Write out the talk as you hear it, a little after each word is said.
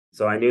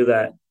So I knew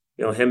that,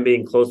 him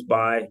being close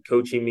by,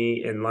 coaching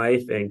me in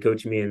life and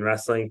coaching me in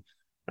wrestling,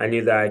 I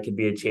knew that I could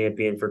be a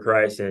champion for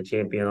Christ and a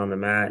champion on the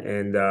mat.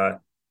 And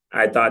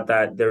I thought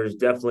that there was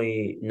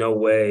definitely no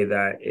way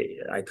that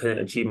I couldn't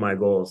achieve my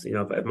goals.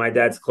 If my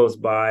dad's close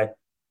by.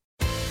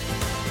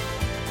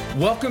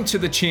 Welcome to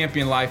the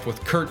Champion Life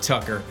with Kurt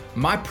Tucker.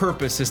 My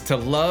purpose is to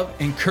love,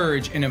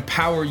 encourage, and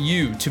empower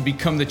you to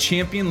become the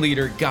champion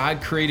leader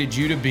God created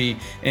you to be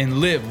and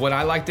live what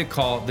I like to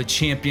call the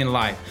champion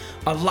life.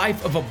 A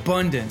life of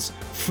abundance,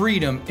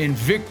 freedom, and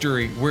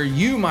victory where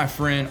you, my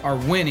friend, are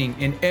winning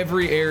in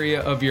every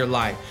area of your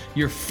life.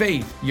 Your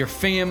faith, your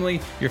family,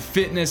 your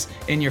fitness,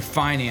 and your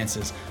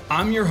finances.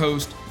 I'm your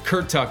host,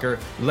 Kurt Tucker.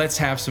 Let's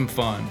have some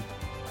fun.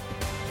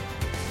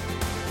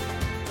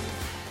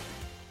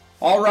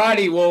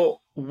 Alrighty,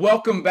 well,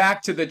 welcome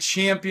back to the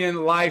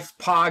Champion Life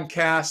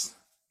podcast.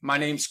 My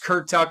name's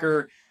Kurt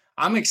Tucker.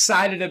 I'm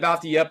excited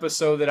about the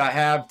episode that I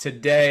have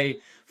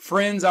today.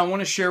 Friends, I want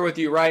to share with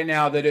you right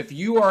now that if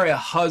you are a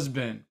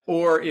husband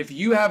or if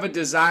you have a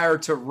desire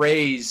to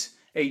raise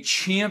a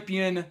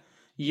champion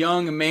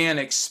young man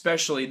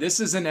especially,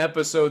 this is an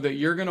episode that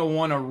you're going to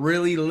want to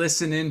really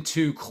listen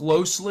into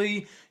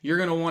closely. You're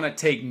going to want to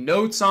take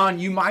notes on.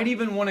 You might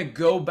even want to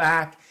go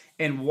back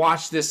and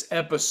watch this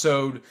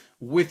episode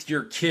with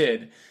your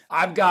kid.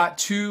 I've got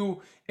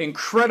two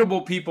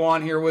incredible people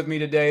on here with me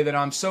today that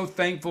I'm so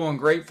thankful and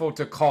grateful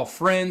to call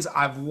friends.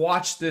 I've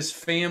watched this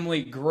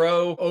family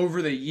grow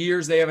over the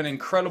years. They have an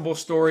incredible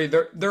story.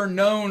 They're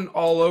known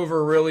all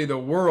over really the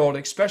world,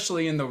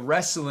 especially in the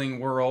wrestling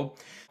world.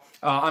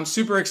 I'm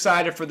super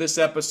excited for this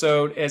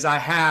episode as I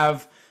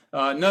have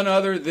none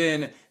other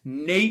than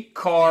Nate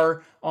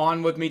Carr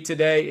on with me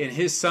today and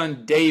his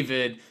son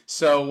David.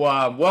 So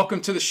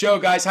welcome to the show,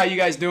 guys. How you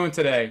guys doing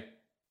today?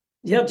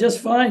 Yep, just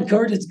fine,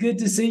 Kurt. It's good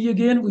to see you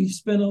again. We've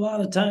spent a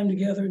lot of time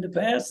together in the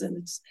past, and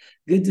it's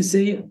good to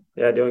see you.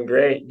 Yeah, doing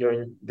great.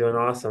 Doing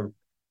awesome.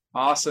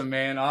 Awesome,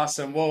 man.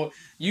 Awesome. Well,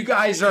 you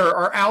guys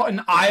are out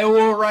in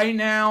Iowa right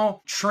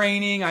now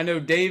training. I know,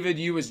 David,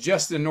 you was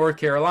just in North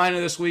Carolina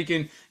this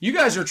weekend. You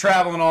guys are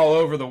traveling all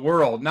over the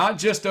world, not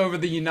just over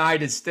the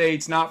United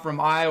States, not from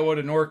Iowa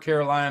to North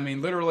Carolina. I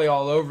mean, literally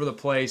all over the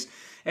place.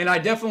 And I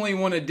definitely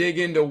want to dig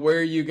into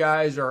where you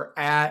guys are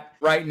at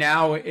right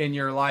now in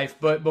your life.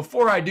 But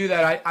before I do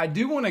that, I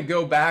do want to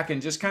go back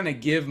and just kind of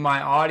give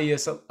my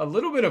audience a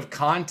little bit of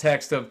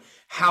context of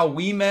how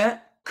we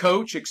met,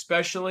 Coach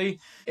especially,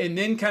 and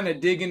then kind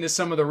of dig into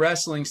some of the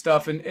wrestling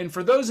stuff. And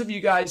for those of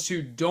you guys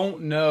who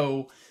don't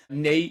know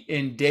Nate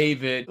and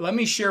David, let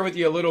me share with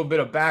you a little bit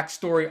of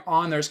backstory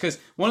on theirs, because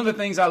one of the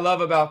things I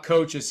love about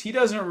Coach is he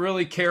doesn't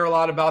really care a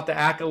lot about the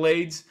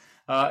accolades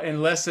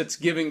unless it's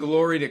giving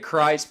glory to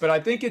Christ. But I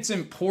think it's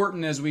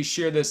important as we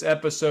share this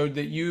episode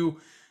that you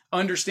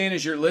understand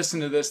as you're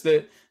listening to this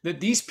that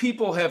these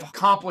people have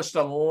accomplished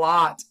a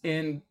lot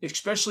in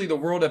especially the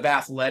world of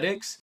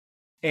athletics.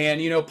 And,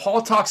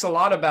 Paul talks a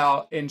lot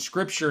about in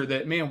scripture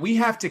that, man, we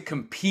have to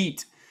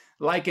compete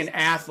like an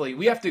athlete.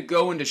 We have to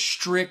go into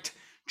strict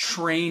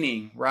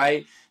training,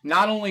 right?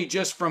 Not only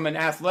just from an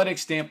athletic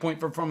standpoint,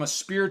 but from a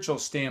spiritual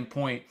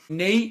standpoint.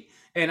 Nate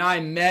and I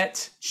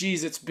met,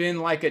 it's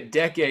been like a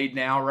decade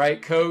now, right,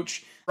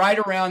 Coach? Right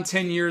around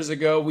 10 years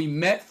ago, we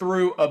met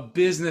through a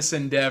business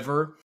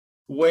endeavor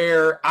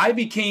where I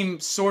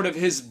became sort of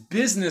his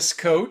business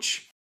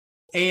coach.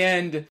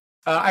 And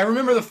I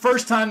remember the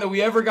first time that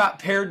we ever got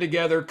paired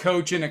together,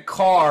 Coach, in a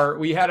car.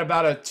 We had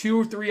about a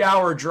 2 or 3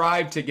 hour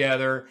drive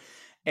together.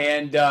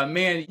 And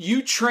man,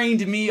 you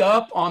trained me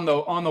up on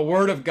the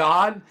Word of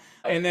God.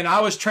 And then I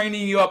was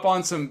training you up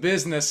on some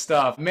business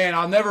stuff. Man,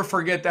 I'll never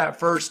forget that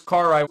first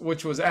car ride,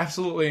 which was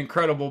absolutely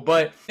incredible.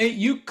 But hey,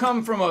 you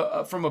come from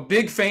a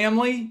big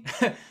family,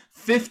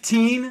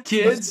 15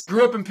 kids,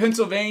 grew up in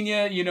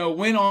Pennsylvania,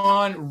 went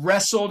on,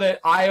 wrestled at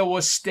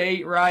Iowa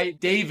State, right?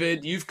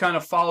 David, you've kind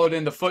of followed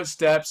in the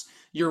footsteps.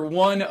 You're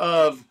one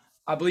of,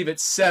 I believe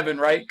it's 7,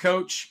 right,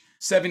 Coach?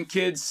 7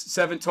 kids,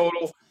 7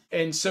 total.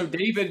 And so,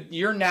 David,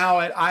 you're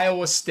now at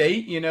Iowa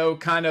State,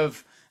 kind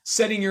of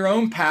setting your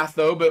own path,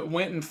 though, but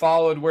went and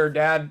followed where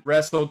Dad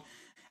wrestled.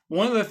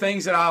 One of the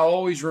things that I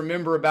always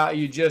remember about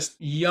you just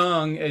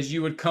young as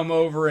you would come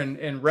over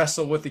and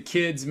wrestle with the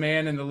kids,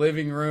 man, in the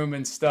living room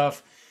and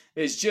stuff,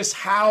 is just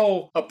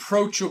how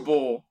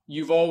approachable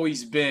you've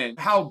always been,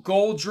 how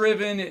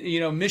goal-driven,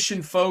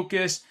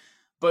 mission-focused,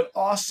 but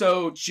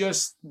also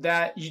just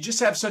that you just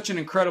have such an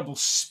incredible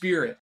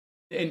spirit.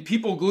 And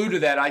people glue to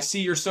that. I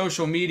see your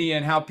social media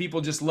and how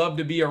people just love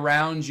to be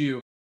around you.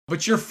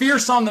 But you're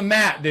fierce on the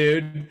mat,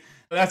 dude.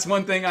 That's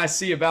one thing I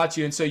see about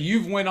you. And so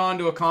you've went on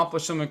to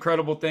accomplish some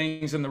incredible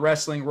things in the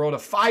wrestling world, a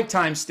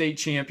 5-time state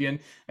champion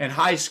in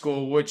high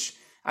school, which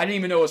I didn't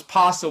even know was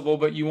possible,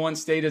 but you won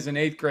state as an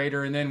 8th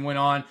grader and then went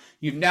on.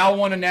 You've now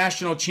won a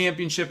national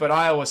championship at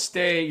Iowa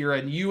State. You're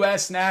a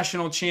U.S.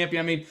 national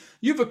champion. I mean,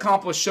 you've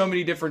accomplished so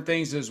many different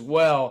things as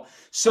well.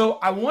 So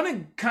I want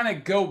to kind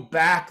of go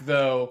back,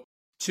 though,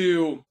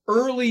 to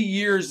early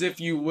years, if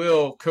you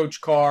will,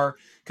 Coach Carr,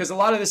 because a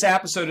lot of this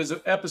episode is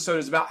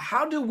about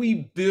how do we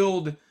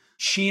build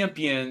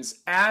champions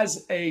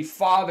as a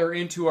father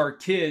into our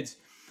kids.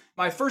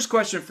 My first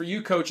question for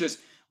you, Coach, is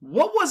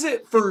what was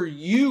it for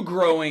you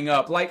growing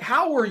up? Like,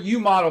 how were you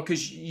modeled?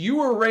 Because you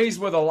were raised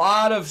with a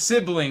lot of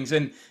siblings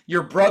and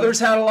your brothers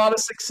had a lot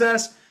of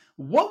success.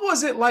 What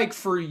was it like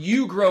for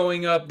you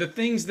growing up? The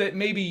things that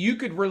maybe you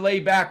could relay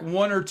back,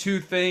 one or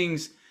two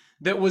things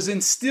that was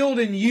instilled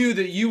in you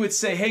that you would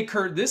say, hey,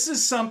 Kurt, this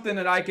is something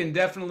that I can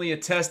definitely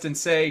attest and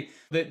say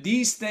that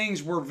these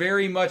things were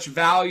very much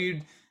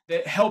valued,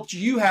 that helped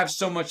you have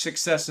so much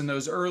success in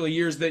those early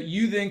years that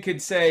you then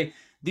could say,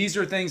 these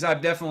are things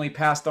I've definitely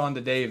passed on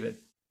to David.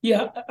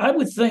 Yeah, I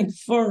would think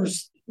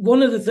first,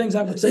 one of the things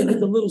I would say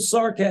with a little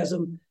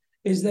sarcasm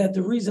is that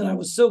the reason I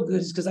was so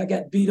good is because I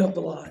got beat up a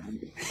lot.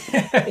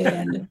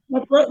 And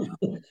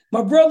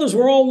my brothers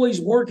were always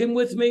working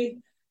with me.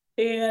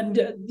 And,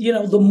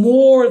 the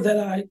more that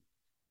I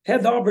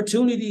had the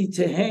opportunity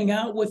to hang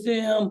out with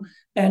them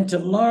and to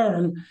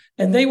learn,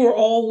 and they were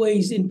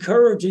always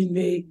encouraging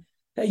me,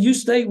 hey, you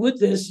stay with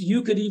this,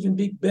 you could even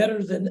be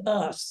better than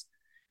us.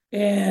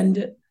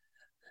 And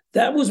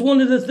that was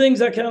one of the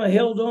things I kind of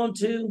held on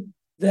to,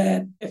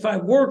 that if I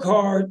work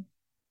hard,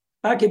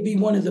 I could be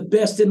one of the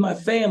best in my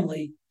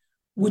family,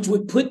 which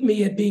would put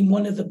me at being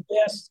one of the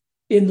best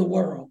in the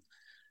world.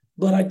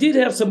 But I did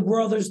have some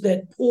brothers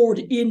that poured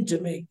into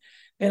me.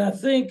 And I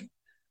think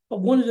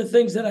one of the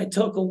things that I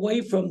took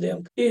away from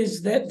them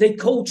is that they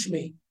coach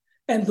me.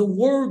 And the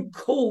word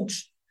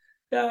coach,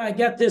 I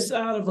got this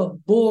out of a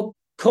book,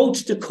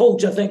 Coach to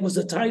Coach, I think was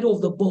the title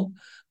of the book.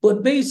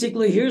 But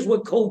basically, here's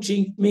what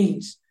coaching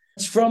means.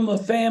 It's from a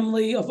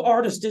family of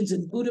artisans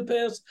in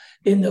Budapest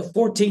in the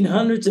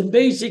 1400s. And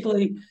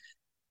basically,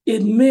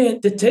 it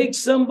meant to take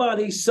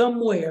somebody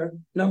somewhere,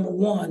 number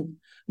one.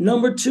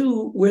 Number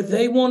two, where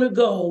they want to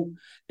go.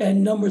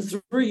 And number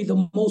three,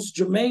 the most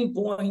germane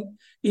point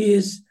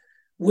is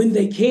when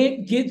they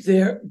can't get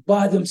there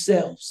by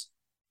themselves.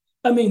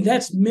 I mean,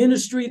 that's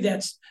ministry.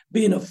 That's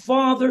being a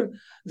father.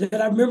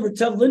 That I remember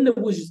telling Linda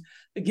was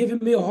giving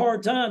me a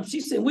hard time. She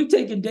said, we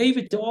taking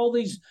David to all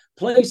these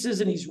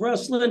places and he's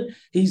wrestling,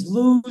 he's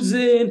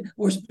losing,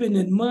 we're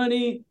spending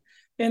money.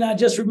 And I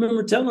just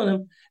remember telling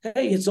him,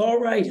 hey, it's all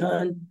right,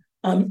 hon.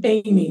 I'm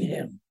aiming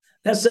him.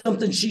 That's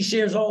something she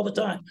shares all the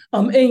time.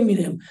 I'm aiming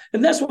him.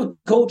 And that's what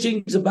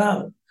coaching's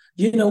about.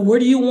 Where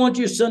do you want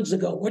your sons to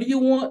go? Where do you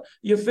want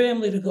your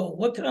family to go?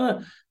 What kind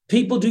of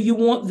people do you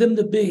want them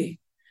to be?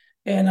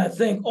 And I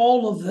think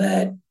all of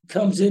that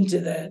comes into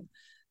that.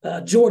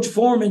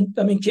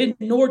 Ken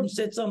Norton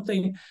said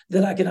something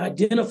that I can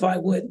identify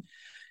with.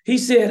 He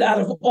said, out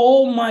of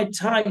all my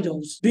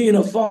titles, being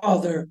a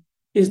father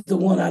is the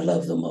one I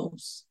love the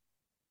most.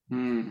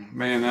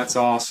 Man, that's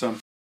awesome.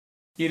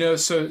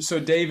 So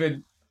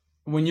David,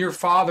 when your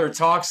father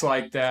talks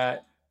like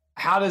that,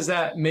 how does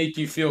that make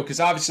you feel? Because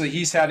obviously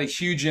he's had a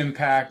huge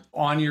impact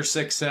on your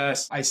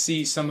success. I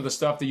see some of the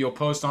stuff that you'll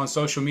post on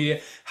social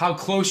media, how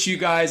close you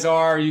guys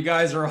are. You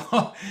guys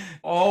are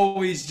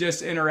always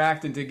just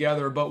interacting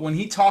together. But when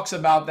he talks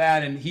about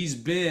that, and he's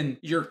been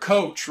your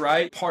coach,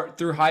 right? Part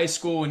through high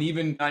school, and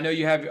even I know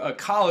you have a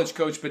college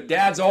coach, but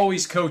Dad's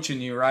always coaching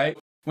you, right?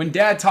 When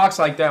Dad talks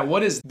like that,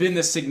 what has been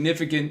the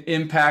significant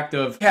impact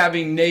of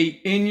having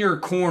Nate in your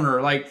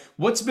corner? Like,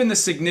 what's been the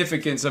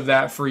significance of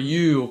that for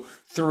you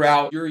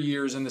throughout your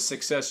years and the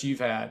success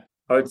you've had?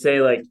 I would say,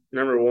 like,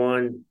 number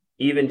one,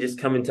 even just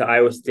coming to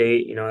Iowa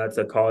State, that's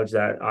a college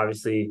that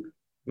obviously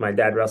my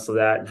dad wrestled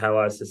at and had a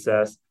lot of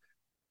success.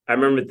 I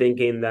remember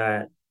thinking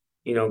that,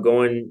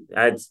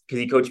 because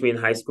he coached me in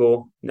high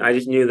school. I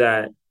just knew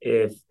that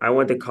if I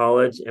went to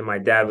college and my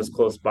dad was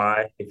close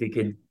by, if he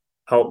could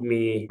help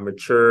me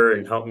mature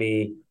and help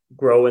me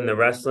grow in the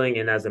wrestling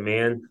and as a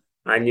man,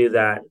 I knew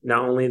that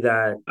not only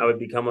that I would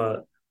become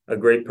a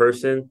great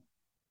person,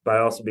 but I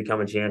also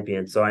become a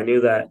champion. So I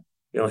knew that,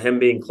 him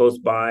being close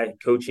by,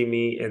 coaching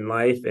me in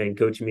life and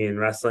coaching me in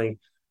wrestling,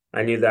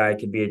 I knew that I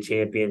could be a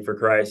champion for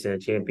Christ and a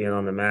champion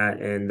on the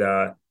mat. And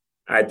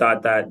I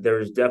thought that there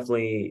was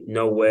definitely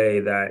no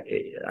way that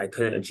I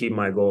couldn't achieve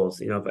my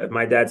goals. If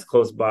my dad's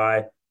close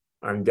by,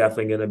 I'm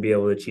definitely going to be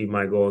able to achieve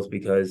my goals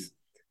because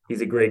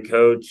he's a great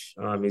coach.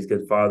 He's a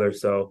good father.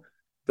 So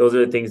those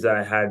are the things that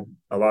I had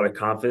a lot of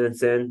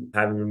confidence in,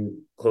 having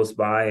him close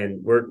by.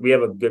 And we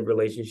have a good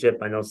relationship.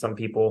 I know some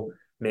people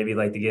maybe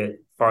like to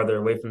get farther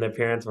away from their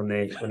parents when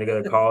they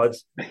go to college.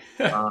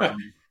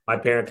 My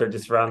parents are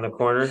just around the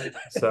corner.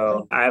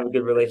 So I have a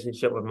good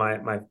relationship with my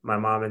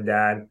mom and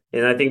dad.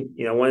 And I think,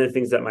 one of the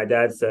things that my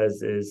dad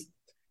says is,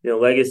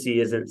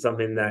 legacy isn't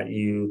something that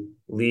you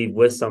leave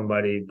with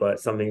somebody, but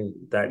something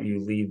that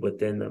you leave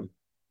within them.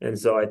 And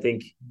so I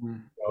think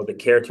the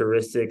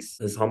characteristics,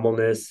 his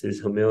humbleness,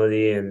 his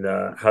humility, and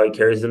how he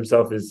carries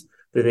himself is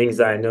the things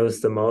that I notice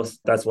the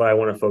most. That's what I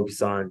want to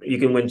focus on. You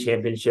can win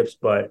championships,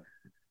 but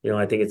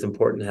I think it's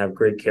important to have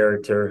great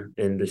character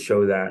and to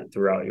show that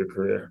throughout your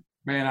career.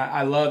 Man,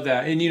 I love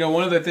that. And,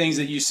 one of the things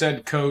that you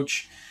said,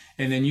 Coach,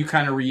 and then you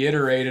kind of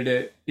reiterated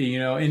it,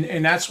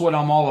 and that's what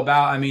I'm all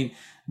about. I mean,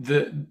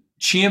 the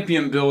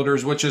Champion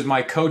Builders, which is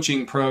my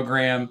coaching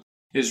program,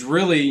 is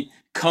really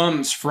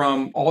comes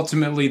from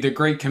ultimately the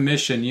Great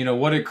Commission.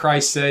 What did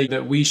Christ say?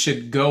 That we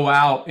should go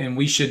out and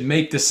we should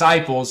make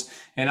disciples.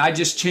 And I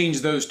just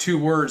changed those two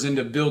words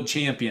into build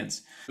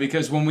champions.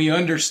 Because when we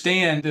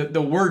understand that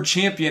the word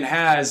champion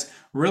has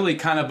really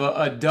kind of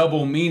a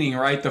double meaning,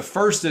 right? The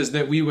first is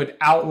that we would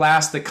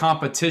outlast the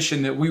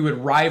competition, that we would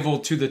rival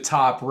to the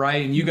top,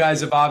 right? And you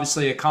guys have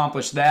obviously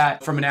accomplished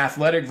that from an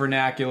athletic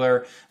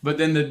vernacular. But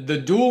then the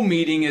dual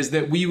meaning is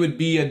that we would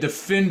be a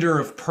defender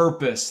of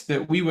purpose,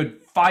 that we would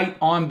fight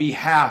on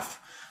behalf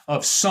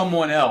of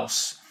someone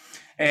else.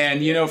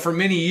 And, for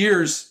many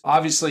years,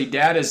 obviously,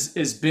 Dad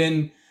has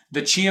been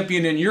the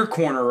champion in your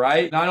corner,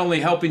 right? Not only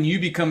helping you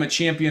become a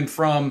champion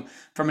from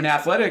an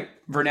athletic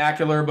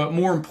vernacular, but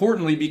more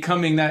importantly,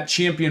 becoming that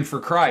champion for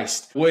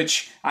Christ,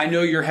 which I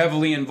know you're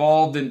heavily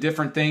involved in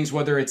different things,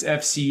 whether it's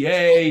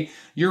FCA,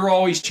 you're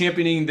always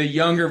championing the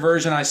younger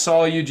version. I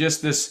saw you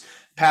just this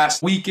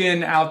past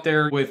weekend out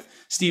there with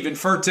Stephen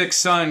Furtick's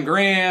son,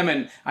 Graham,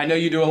 and I know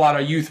you do a lot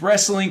of youth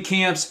wrestling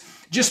camps,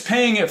 just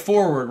paying it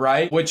forward,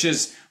 right? Which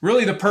is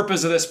really the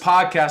purpose of this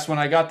podcast. When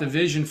I got the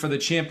vision for the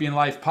Champion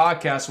Life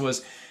podcast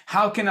was,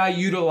 how can I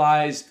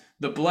utilize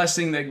the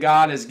blessing that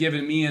God has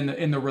given me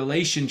in the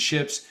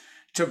relationships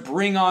to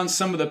bring on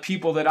some of the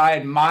people that I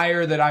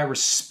admire, that I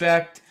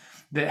respect,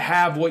 that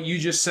have what you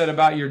just said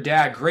about your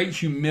dad, great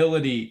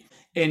humility,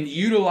 and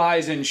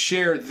utilize and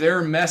share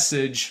their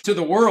message to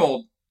the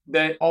world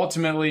that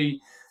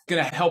ultimately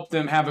going to help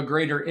them have a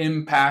greater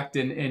impact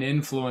and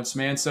influence,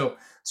 man. So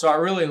I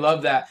really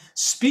love that.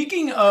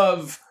 Speaking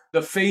of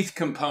the faith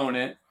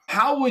component,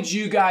 how would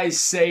you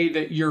guys say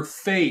that your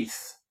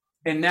faith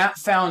and that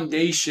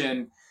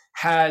foundation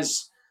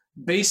has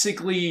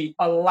basically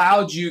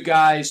allowed you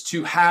guys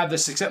to have the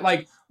success?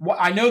 Like,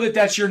 I know that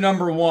that's your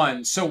number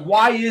one. So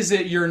why is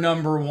it your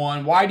number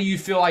one? Why do you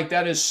feel like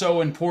that is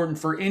so important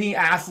for any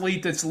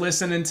athlete that's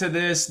listening to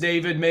this,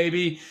 David,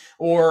 maybe,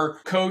 or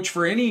coach,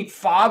 for any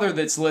father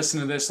that's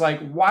listening to this?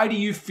 Like, why do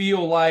you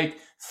feel like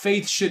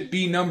faith should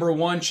be number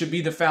one, should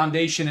be the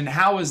foundation? And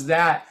how has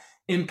that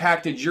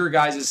impacted your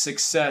guys'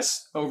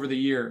 success over the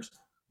years?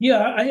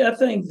 Yeah, I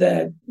think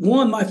that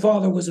one, my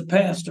father was a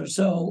pastor.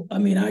 So,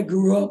 I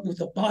grew up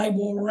with a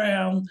Bible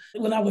around.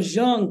 When I was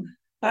young,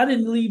 I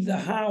didn't leave the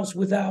house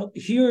without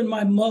hearing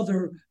my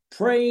mother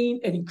praying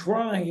and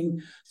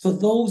crying for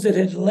those that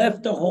had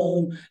left the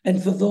home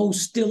and for those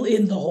still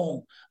in the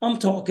home. I'm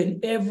talking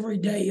every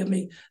day.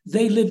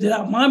 They lived it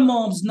out. My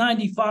mom's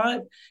 95.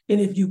 And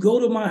if you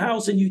go to my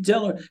house and you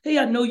tell her, hey,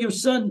 I know your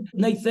son,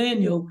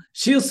 Nathaniel,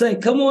 she'll say,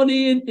 come on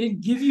in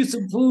and give you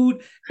some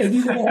food and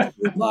you're going to have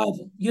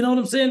revival. You know what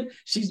I'm saying?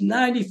 She's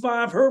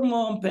 95. Her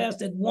mom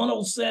passed at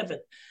 107.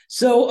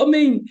 So,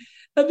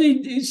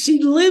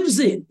 she lives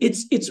it.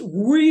 It's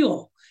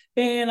real.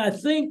 And I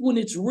think when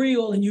it's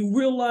real and you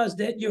realize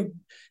that your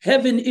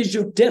heaven is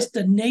your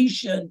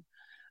destination,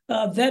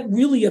 that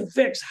really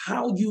affects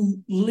how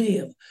you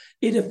live.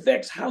 It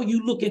affects how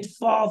you look at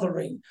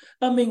fathering.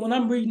 When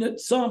I'm reading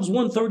Psalms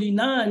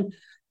 139,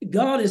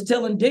 God is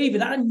telling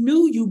David, I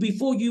knew you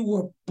before you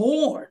were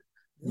born.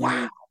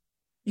 Wow.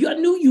 I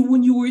knew you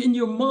when you were in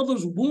your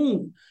mother's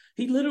womb.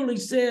 He literally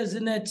says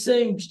in that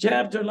same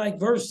chapter, like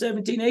verse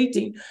 17,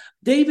 18,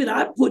 David,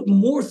 I put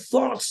more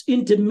thoughts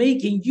into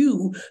making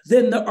you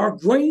than there are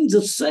grains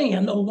of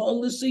sand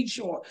along the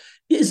seashore.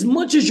 As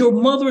much as your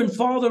mother and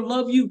father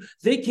love you,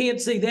 they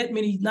can't say that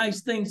many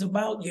nice things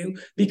about you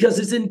because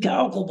it's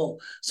incalculable.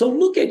 So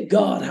look at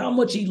God, how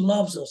much he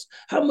loves us,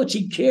 how much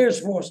he cares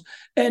for us.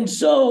 And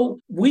so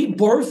we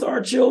birth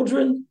our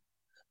children,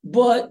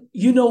 but,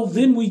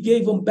 then we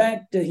gave them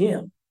back to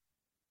him.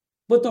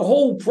 But the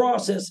whole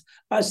process,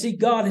 I see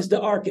God as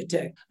the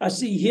architect. I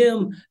see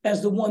him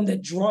as the one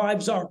that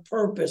drives our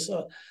purpose.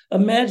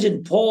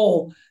 Imagine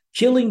Paul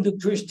killing the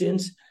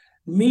Christians,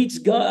 meets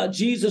God,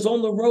 Jesus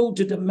on the road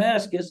to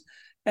Damascus.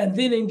 And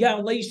then in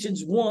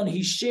Galatians 1,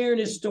 he's sharing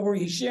his story,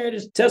 he's sharing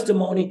his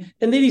testimony.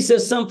 And then he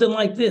says something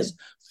like this,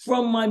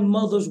 from my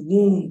mother's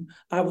womb,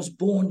 I was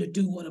born to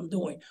do what I'm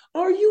doing.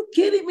 Are you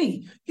kidding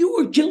me? You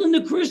were killing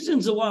the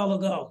Christians a while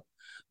ago.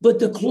 But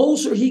the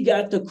closer he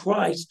got to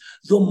Christ,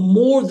 the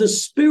more the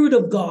Spirit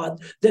of God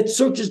that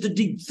searches the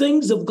deep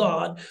things of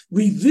God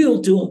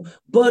revealed to him,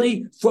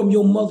 buddy, from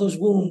your mother's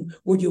womb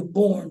were you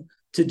born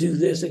to do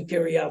this and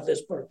carry out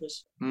this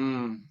purpose.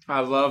 I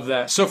love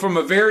that. So from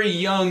a very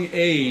young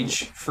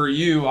age for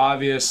you,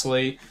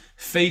 obviously,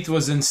 faith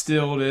was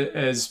instilled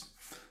as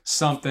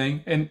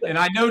something. And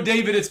I know,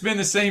 David, it's been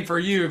the same for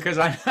you because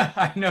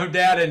I know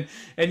Dad.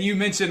 And you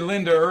mentioned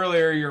Linda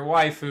earlier, your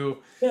wife, who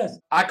yes,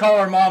 I call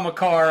her Mama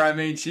Carr.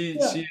 She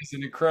is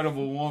an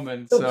incredible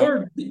woman. So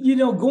Kurt,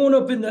 growing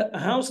up in the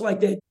house like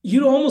that,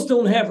 you almost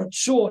don't have a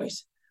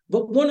choice.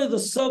 But one of the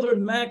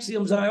Southern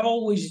maxims I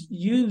always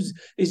use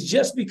is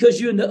just because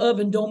you're in the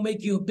oven don't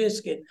make you a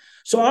biscuit.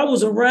 So I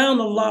was around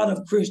a lot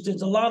of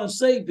Christians, a lot of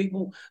saved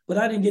people, but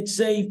I didn't get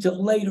saved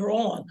till later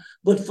on.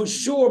 But for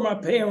sure, my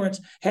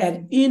parents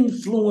had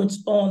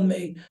influence on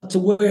me to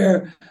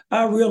where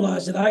I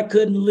realized that I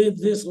couldn't live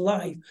this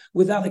life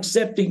without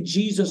accepting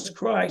Jesus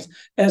Christ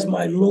as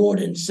my Lord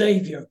and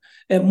Savior.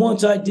 And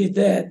once I did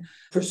that,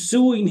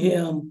 pursuing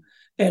him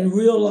and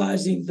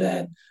realizing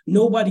that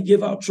nobody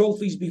give out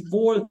trophies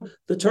before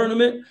the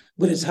tournament,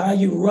 but it's how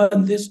you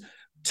run this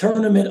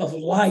tournament of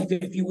life,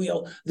 if you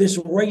will, this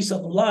race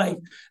of life,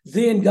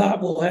 then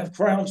God will have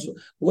crowns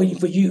waiting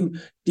for you,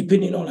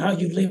 depending on how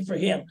you live for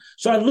him.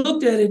 So I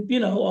looked at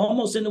it,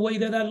 almost in the way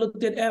that I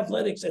looked at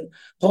athletics. And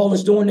Paul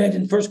is doing that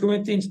in 1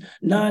 Corinthians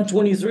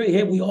 9:23.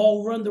 Hey, we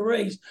all run the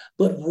race,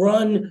 but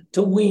run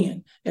to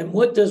win. And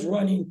what does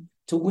running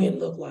to win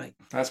look like?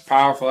 That's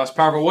powerful. That's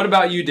powerful. What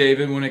about you,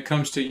 David, when it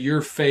comes to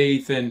your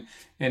faith and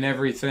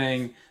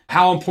everything?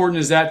 How important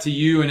is that to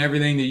you and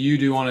everything that you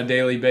do on a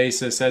daily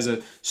basis as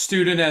a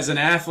student, as an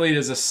athlete,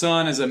 as a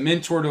son, as a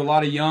mentor to a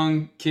lot of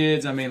young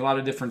kids? I mean, a lot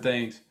of different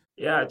things.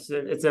 Yeah, it's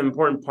an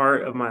important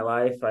part of my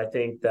life. I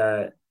think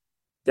that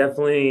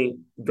definitely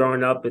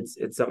growing up, it's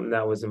something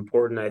that was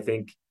important. I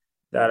think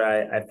that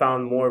I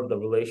found more of the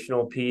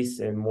relational piece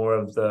and more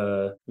of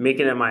the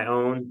making it my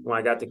own when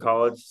I got to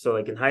college. So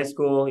like in high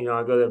school,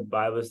 I go to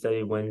Bible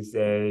study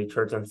Wednesday,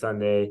 church on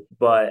Sunday,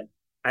 but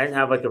I didn't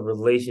have like a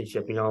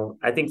relationship.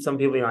 I think some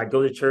people, I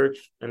go to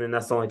church and then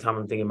that's the only time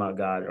I'm thinking about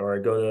God, or I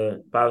go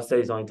to Bible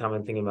study is the only time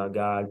I'm thinking about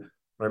God,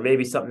 or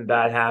maybe something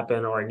bad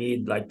happened, or I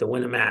need like to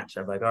win a match.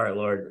 I'm like, all right,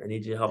 Lord, I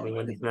need you to help me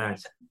win this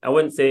match. I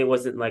wouldn't say it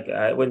was like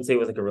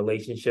a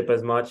relationship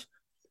as much.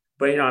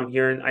 But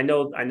I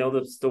know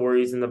the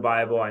stories in the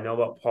Bible. I know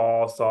about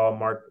Paul, Saul,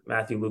 Mark,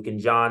 Matthew, Luke, and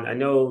John. I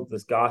know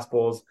the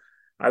Gospels.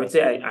 I would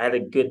say I had a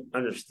good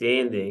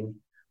understanding,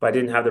 but I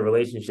didn't have the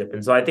relationship.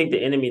 And so I think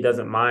the enemy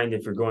doesn't mind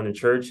if you're going to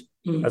church,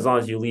 as long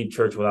as you leave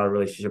church without a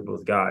relationship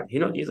with God.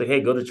 He's like, hey,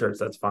 go to church,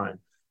 that's fine.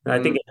 And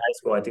I think in high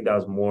school, I think that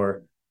was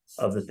more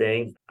of the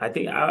thing. I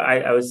think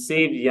I was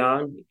saved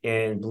young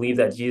and believed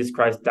that Jesus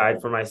Christ died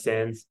for my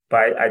sins,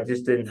 but I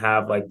just didn't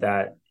have like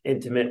that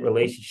intimate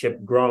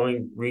relationship,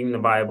 growing, reading the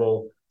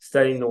Bible,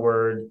 studying the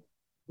word,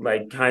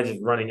 like kind of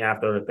just running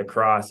after the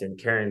cross and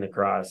carrying the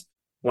cross.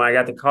 When I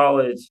got to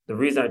college,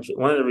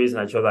 one of the reasons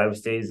I chose Iowa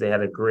State is they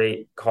had a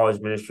great college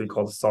ministry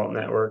called the SALT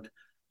Network.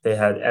 They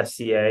had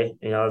FCA.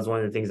 That was one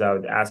of the things I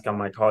would ask on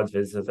my college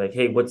visits, like,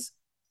 hey,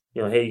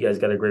 hey, you guys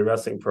got a great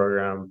wrestling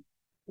program.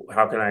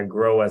 How can I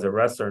grow as a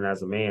wrestler and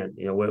as a man?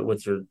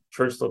 What's your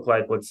church look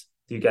like?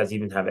 Do you guys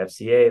even have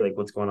FCA? Like,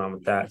 what's going on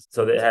with that?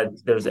 So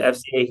there's the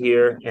FCA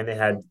here, and they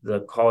had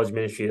the college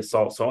ministry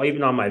assault. So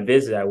even on my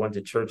visit, I went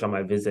to church on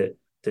my visit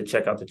to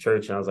check out the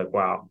church, and I was like,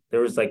 wow,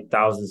 there was like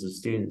thousands of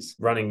students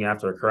running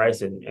after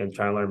Christ and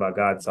trying to learn about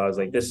God. So I was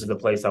like, this is the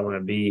place I want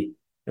to be.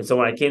 And so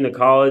when I came to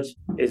college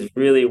is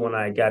really when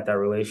I got that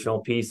relational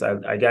piece.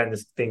 I got in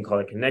this thing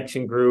called a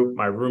connection group.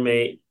 My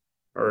roommate,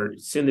 or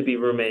soon to be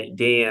roommate,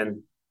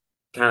 Dan,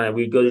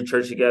 we'd go to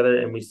church together,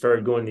 and we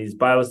started going to these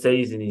Bible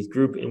studies in these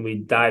group, and we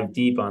dive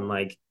deep on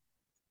like,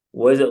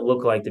 what does it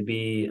look like to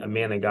be a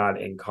man of God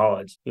in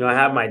college? I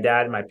have my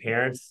dad and my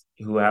parents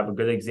who have a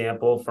good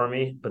example for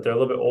me, but they're a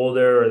little bit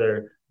older,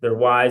 or they're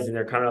wise and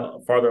they're kind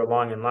of farther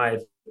along in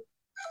life.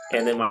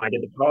 And then when I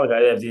get to college, I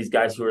have these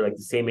guys who are like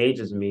the same age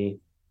as me,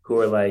 who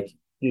are like,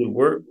 dude,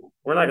 we're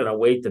not going to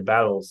wait to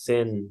battle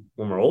sin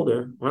when we're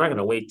older. We're not going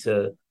to wait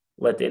to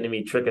let the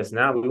enemy trick us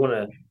now. We want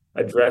to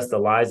address the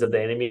lies of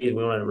the enemy.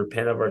 We want to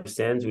repent of our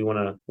sins. We want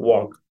to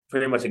walk.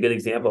 Pretty much a good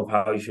example of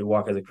how you should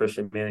walk as a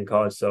Christian man in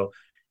college. So,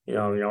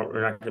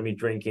 we're not going to be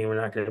drinking. We're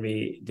not going to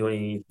be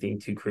doing anything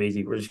too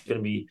crazy. We're just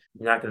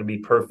not going to be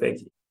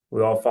perfect.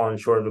 We all fallen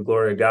short of the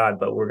glory of God,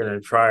 but we're going to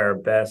try our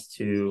best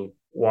to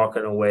walk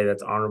in a way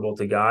that's honorable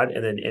to God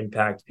and then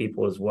impact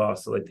people as well.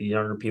 So like the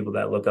younger people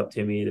that look up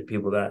to me, the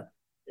people that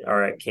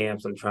are at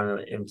camps, I'm trying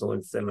to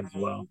influence them as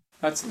well.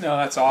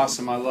 That's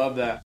awesome. I love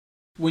that.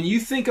 When you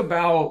think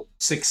about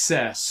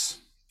success,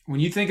 when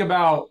you think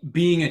about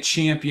being a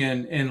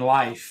champion in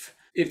life,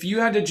 if you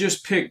had to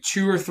just pick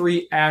 2 or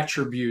 3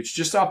 attributes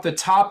just off the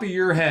top of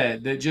your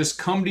head that just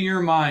come to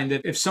your mind,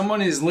 that if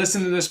someone is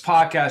listening to this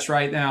podcast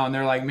right now and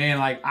they're like, man,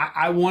 like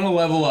I want to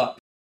level up.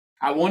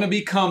 I want to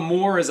become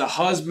more as a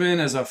husband,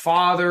 as a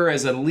father,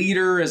 as a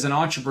leader, as an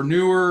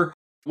entrepreneur.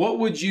 What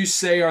would you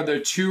say are the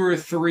 2 or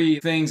 3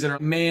 things that are,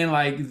 man,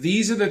 like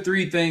these are the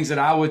 3 things that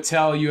I would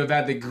tell you have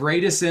had the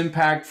greatest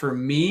impact for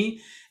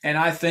me? And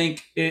I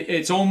think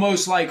it's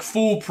almost like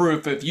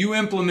foolproof. If you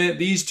implement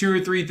these 2 or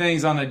 3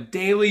 things on a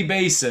daily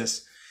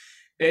basis,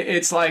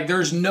 it's like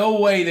there's no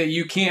way that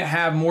you can't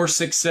have more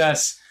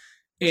success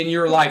in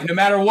your life, no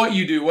matter what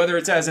you do, whether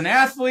it's as an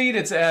athlete,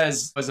 it's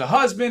as a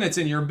husband, it's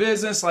in your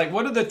business. Like,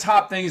 what are the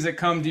top things that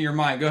come to your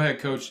mind? Go ahead,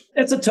 Coach.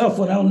 That's a tough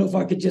one. I don't know if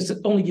I could just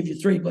only give you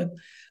 3, but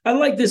I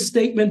like this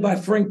statement by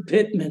Frank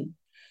Pittman.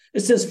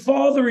 It says,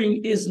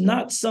 fathering is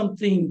not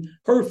something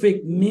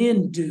perfect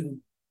men do,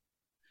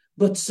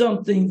 but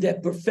something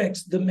that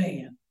perfects the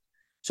man.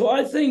 So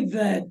I think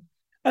that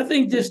I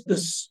think just the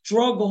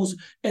struggles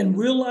and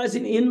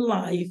realizing in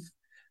life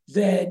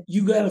that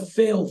you got to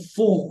fail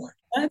forward.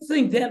 I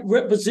think that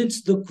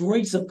represents the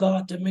grace of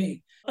God to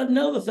me.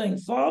 Another thing,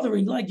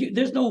 fathering, like you,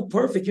 there's no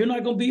perfect. You're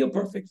not going to be a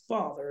perfect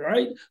father,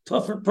 right?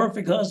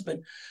 Perfect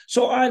husband.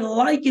 So I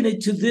liken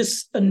it to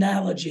this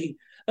analogy.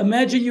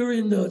 Imagine you're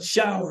in the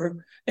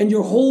shower and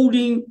you're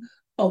holding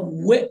a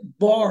wet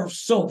bar of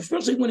soap,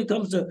 especially when it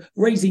comes to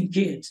raising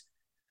kids.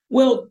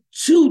 Well,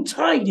 too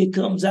tight, it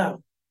comes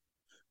out.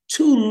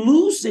 Too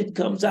loose, it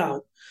comes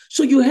out.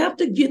 So you have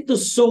to get the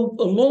soap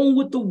along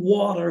with the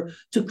water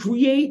to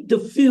create the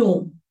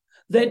film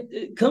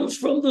that comes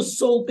from the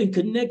soap and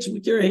connects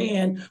with your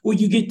hand where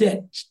you get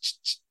that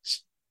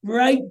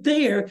right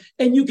there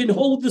and you can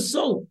hold the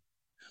soap.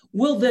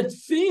 Well, that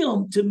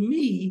film to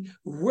me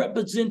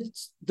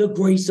represents the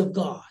grace of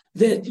God.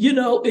 That,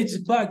 it's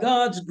by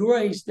God's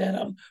grace that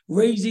I'm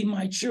raising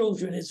my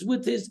children. It's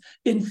with his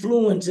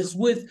influence, it's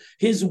with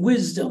his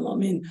wisdom. I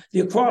mean,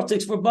 the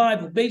acrostics for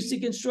Bible,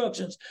 basic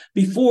instructions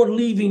before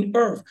leaving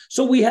earth.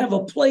 So we have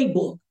a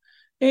playbook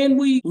and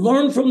we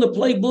learn from the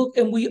playbook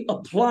and we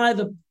apply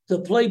the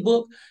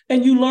playbook,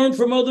 and you learn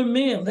from other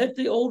men. Let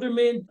the older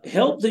men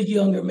help the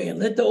younger men.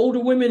 Let the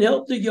older women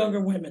help the younger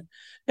women.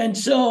 And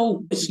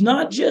so it's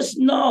not just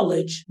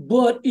knowledge,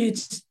 but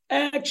it's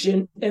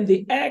action, and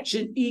the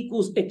action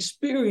equals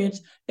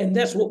experience, and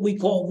that's what we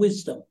call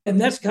wisdom.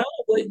 And that's kind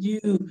of what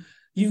you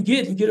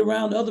get. You get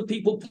around other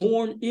people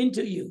pouring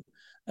into you.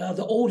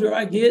 The older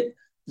I get,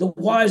 the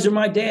wiser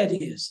my dad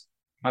is.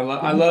 I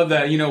love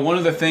that. One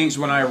of the things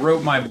when I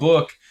wrote my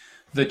book,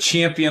 The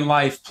Champion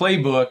Life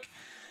Playbook,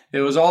 it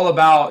was all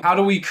about how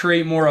do we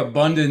create more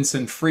abundance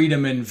and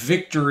freedom and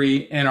victory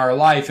in our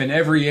life in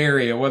every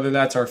area, whether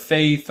that's our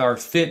faith, our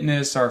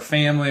fitness, our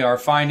family, our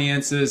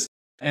finances.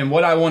 And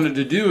what I wanted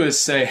to do is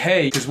say,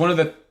 hey, because one of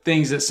the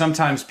things that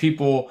sometimes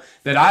people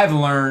that I've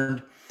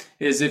learned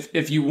is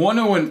if you want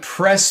to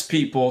impress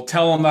people,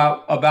 tell them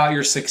about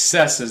your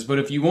successes. But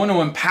if you want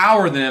to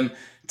empower them,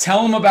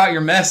 tell them about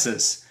your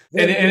messes.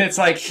 And it's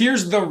like,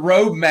 here's the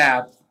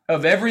roadmap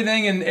of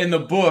everything in the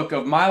book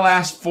of my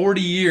last 40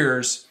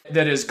 years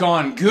that has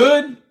gone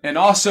good and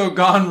also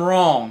gone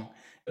wrong.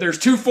 There's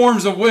two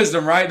forms of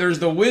wisdom, right? There's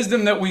the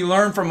wisdom that we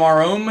learn from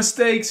our own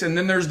mistakes, and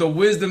then there's the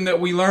wisdom that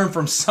we learn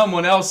from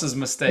someone else's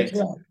mistakes.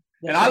 That's right.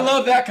 And I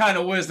love that kind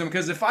of wisdom,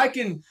 because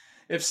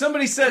if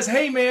somebody says,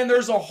 hey man,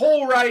 there's a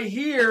hole right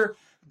here,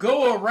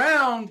 go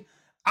around,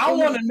 I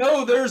want to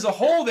know there's a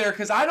hole there,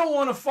 because I don't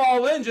want to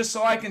fall in just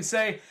so I can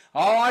say,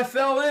 oh, I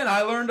fell in,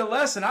 I learned a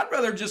lesson. I'd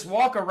rather just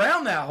walk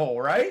around that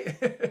hole,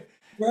 right?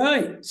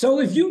 Right. So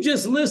if you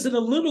just listen a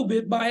little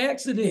bit by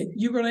accident,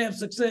 you're going to have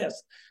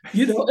success.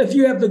 If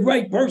you have the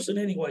right person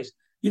anyways,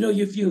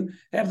 if you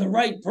have the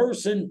right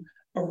person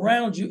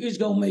around you, it's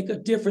going to make a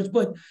difference.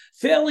 But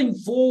failing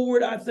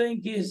forward, I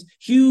think, is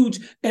huge.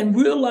 And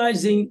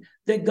realizing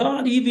that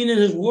God, even in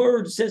his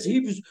word, says,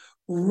 Hebrews,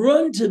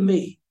 run to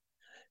me.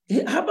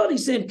 How about he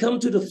said, come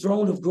to the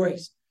throne of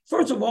grace?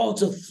 First of all,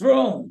 it's a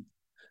throne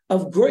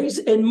of grace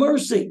and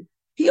mercy.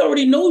 He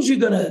already knows you're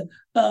going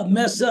to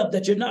mess up,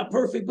 that you're not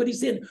perfect, but he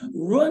said,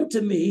 run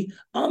to me.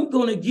 I'm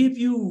going to give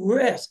you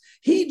rest.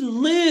 He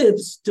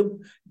lives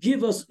to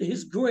give us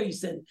his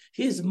grace and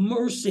his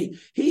mercy.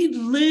 He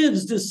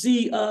lives to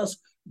see us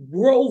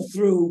grow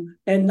through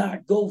and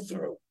not go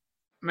through.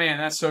 Man,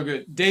 that's so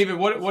good. David,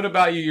 what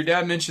about you? Your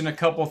dad mentioned a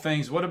couple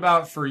things. What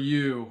about for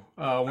you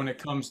when it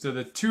comes to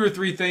the 2 or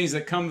 3 things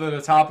that come to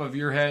the top of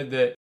your head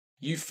that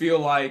you feel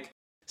like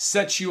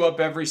sets you up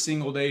every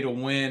single day to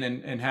win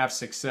and have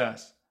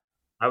success?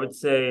 I would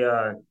say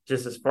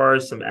just as far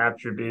as some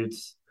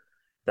attributes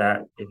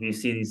that if you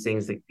see these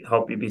things that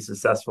help you be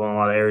successful in a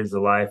lot of areas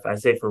of life, I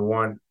say for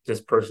one,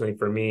 just personally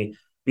for me,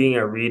 being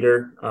a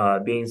reader,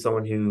 being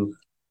someone who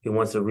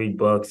wants to read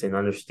books and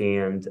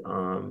understand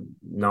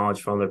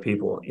knowledge from other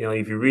people.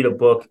 If you read a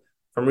book,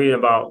 if I'm reading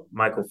about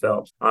Michael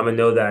Phelps, I'm gonna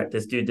know that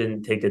this dude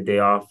didn't take a day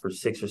off for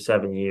 6 or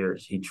 7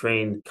 years. He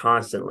trained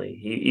constantly.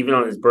 Even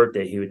on his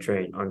birthday, he would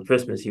train. On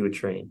Christmas, he would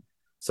train.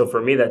 So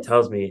for me, that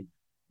tells me,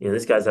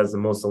 this guy has the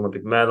most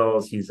Olympic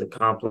medals. He's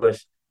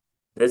accomplished.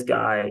 This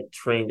guy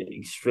trained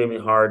extremely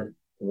hard.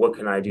 What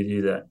can I do to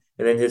do that?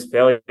 And then his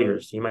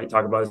failures. He might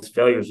talk about his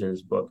failures in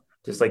his book,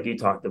 just like you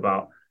talked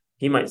about.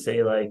 He might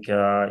say, like,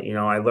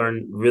 I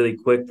learned really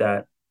quick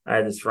that I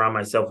had to surround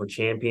myself with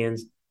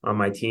champions on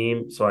my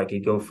team so I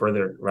could go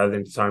further rather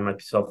than surrounding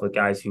myself with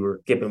guys who were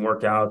skipping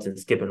workouts and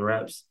skipping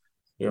reps.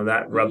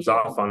 That rubs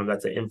off on them.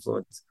 That's an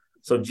influence.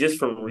 So just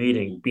from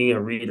reading, being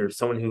a reader,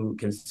 someone who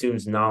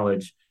consumes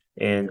knowledge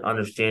and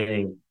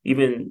understanding,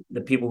 even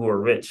the people who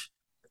are rich.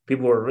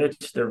 People who are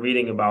rich, they're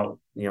reading about,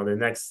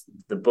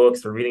 the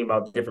books, they're reading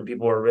about different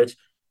people who are rich.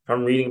 If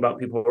I'm reading about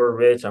people who are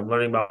rich, I'm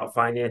learning about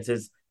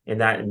finances in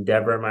that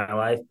endeavor in my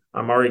life,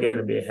 I'm already going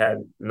to be ahead.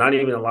 Not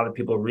even a lot of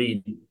people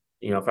read.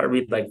 If I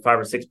read like 5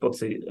 or 6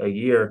 books a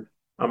year,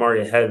 I'm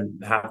already ahead of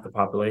half the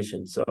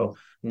population. So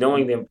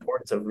knowing the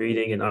importance of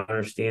reading and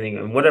understanding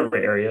in whatever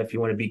area, if you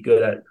want to be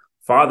good at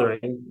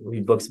fathering,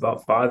 read books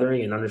about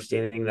fathering and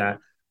understanding that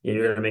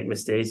You're going to make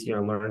mistakes. You're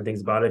going to learn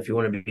things about it. If you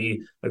want to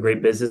be a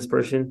great business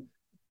person,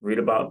 read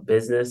about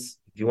business.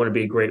 If you want to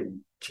be a great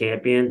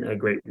champion, a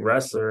great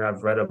wrestler,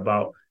 I've read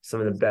about some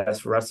of the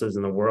best wrestlers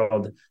in the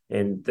world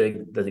and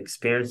the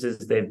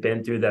experiences they've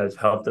been through that have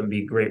helped them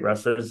be great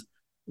wrestlers.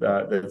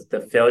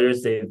 The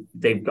failures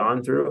they've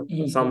gone through.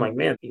 Mm-hmm. So I'm like,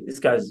 man, this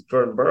guy's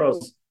Jordan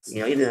Burroughs. He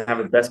didn't have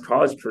the best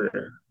college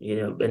career,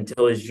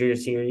 until his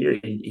senior year.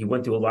 He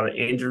went through a lot of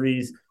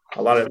injuries,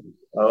 a lot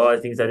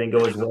of things that didn't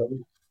go his way.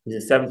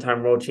 He's a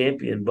 7-time world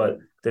champion, but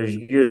there's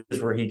years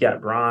where he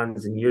got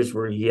bronze and years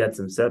where he had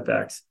some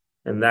setbacks.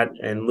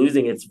 And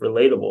losing, it's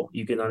relatable.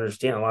 You can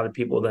understand a lot of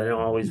people that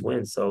don't always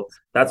win. So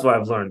that's what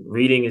I've learned.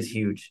 Reading is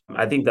huge.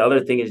 I think the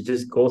other thing is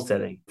just goal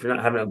setting. If you're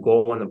not having a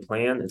goal and a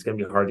plan, it's going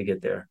to be hard to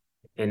get there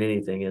in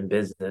anything, in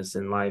business,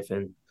 in life.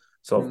 And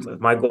so if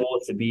my goal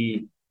is to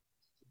be,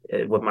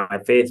 with my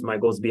faith, my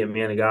goal is to be a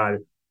man of God,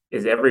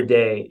 is every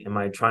day, am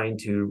I trying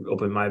to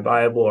open my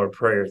Bible or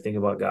prayer, think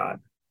about God?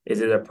 Is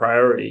it a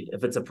priority?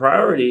 If it's a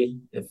priority,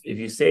 if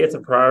you say it's a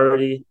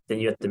priority, then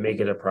you have to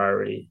make it a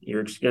priority.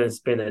 You're just going to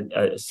spend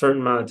a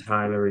certain amount of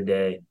time every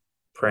day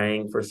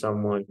praying for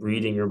someone,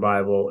 reading your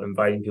Bible,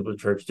 inviting people to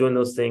church, doing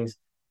those things.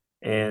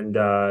 And,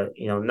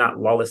 not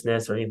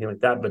lawlessness or anything like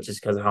that, but just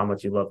because of how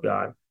much you love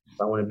God.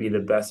 I want to be the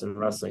best in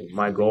wrestling.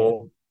 My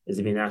goal is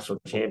to be a national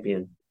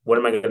champion. What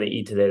am I going to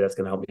eat today that's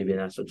going to help me be a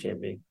national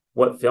champion?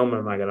 What film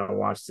am I going to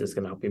watch that's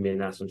going to help me be a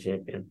national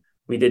champion?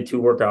 We did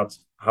 2 workouts.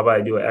 How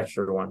about I do an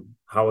extra one?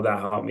 How will that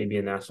help me be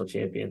a national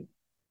champion?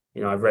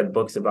 I've read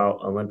books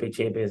about Olympic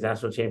champions,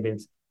 national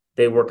champions.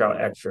 They work out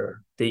extra.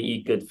 They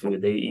eat good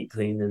food. They eat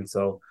clean. And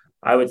so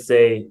I would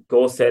say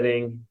goal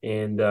setting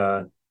and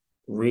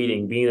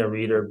reading, being a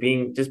reader,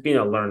 being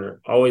a learner,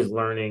 always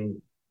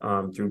learning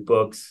through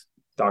books,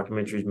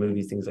 documentaries,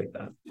 movies, things like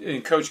that.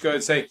 And Coach, go ahead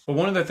and say, but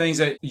one of the things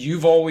that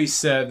you've always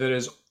said that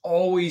has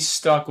always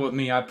stuck with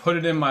me, I put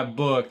it in my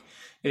book,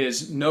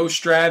 is no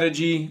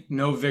strategy,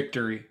 no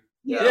victory.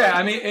 Yeah.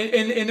 I mean,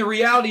 and the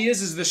reality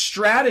is the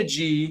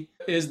strategy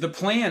is the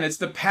plan. It's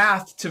the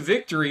path to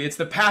victory. It's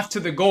the path to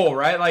the goal,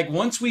 right? Like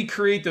once we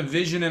create the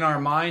vision in our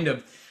mind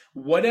of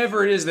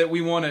whatever it is that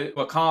we want to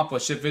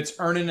accomplish, if it's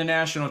earning a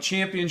national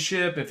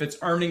championship, if it's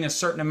earning a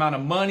certain amount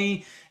of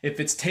money, if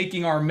it's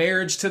taking our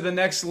marriage to the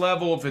next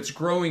level, if it's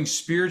growing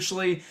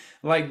spiritually,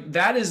 like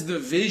that is the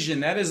vision,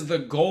 that is the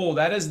goal,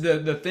 that is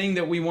the thing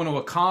that we want to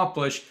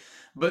accomplish.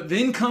 But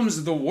then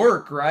comes the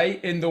work, right?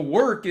 And the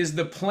work is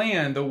the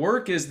plan. The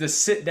work is to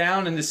sit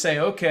down and to say,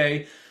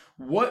 okay,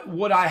 what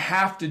would I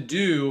have to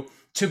do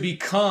to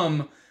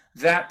become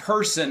that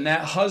person,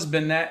 that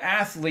husband, that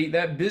athlete,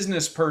 that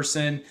business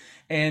person?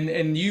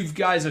 And you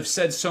guys have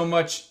said so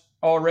much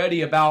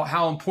already about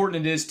how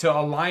important it is to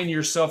align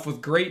yourself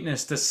with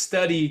greatness, to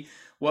study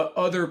what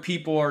other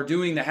people are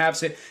doing, to have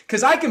say,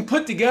 because I can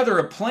put together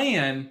a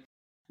plan.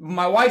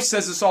 My wife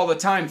says this all the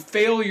time,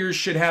 failures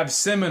should have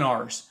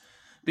seminars,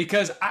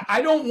 because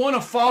I don't want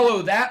to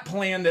follow that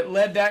plan that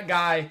led that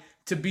guy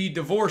to be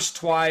divorced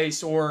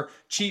twice or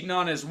cheating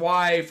on his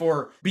wife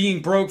or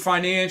being broke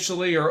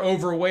financially or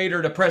overweight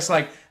or depressed.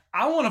 Like,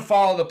 I want to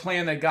follow the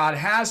plan that God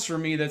has for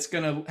me that's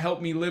going to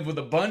help me live with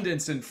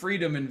abundance and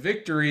freedom and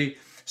victory.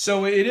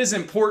 So it is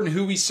important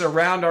who we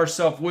surround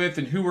ourselves with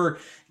and who we're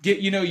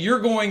you're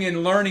going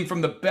and learning from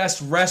the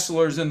best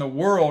wrestlers in the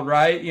world,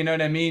 right? You know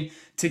what I mean?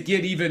 To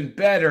get even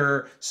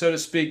better, so to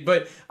speak.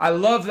 But I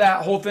love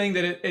that whole thing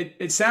that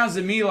it sounds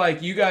to me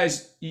like you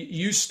guys,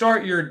 you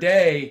start your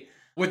day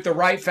with the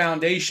right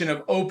foundation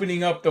of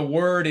opening up the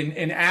word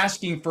and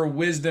asking for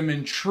wisdom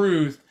and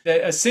truth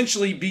that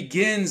essentially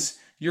begins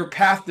your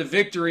path to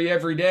victory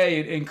every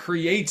day and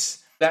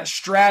creates that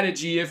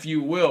strategy, if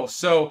you will.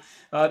 So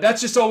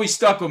that's just always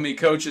stuck with me,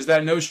 Coach, is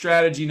that no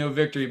strategy, no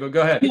victory. But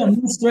go ahead. Yeah,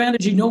 no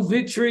strategy, no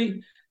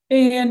victory.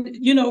 And,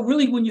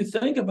 really, when you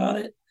think about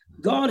it,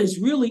 God is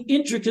really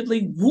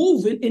intricately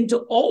woven into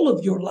all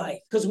of your life.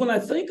 Because when I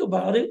think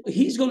about it,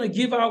 he's going to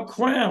give out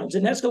crowns,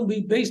 and that's going to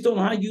be based on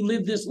how you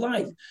live this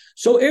life.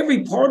 So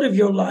every part of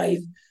your life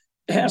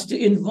has to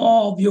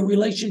involve your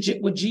relationship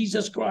with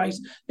Jesus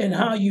Christ and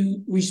how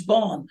you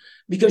respond,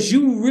 because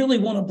you really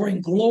want to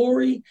bring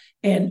glory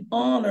and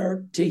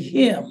honor to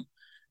him.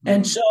 Mm-hmm.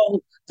 And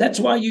so that's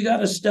why you got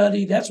to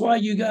study. That's why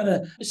you got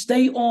to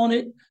stay on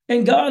it.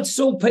 And God's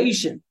so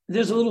patient.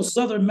 There's a little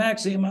Southern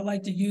maxim I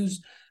like to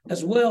use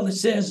as well. It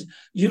says,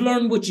 you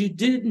learn what you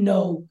didn't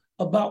know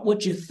about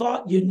what you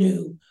thought you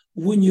knew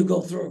when you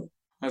go through.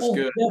 That's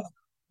good. Yeah,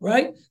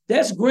 right?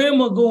 That's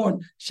grandma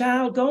going,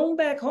 child, go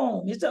back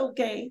home. It's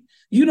okay.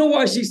 You know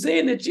why she's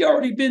saying that? She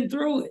already been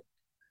through it.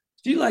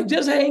 She's like,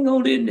 just hang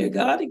on in there.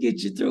 God will get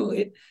you through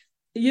it.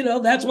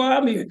 That's why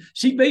I'm here.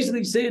 She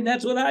basically saying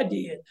that's what I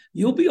did.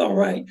 You'll be all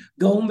right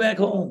going back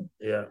home.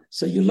 Yeah.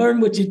 So you learn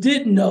what you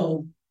didn't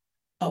know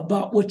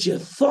about what you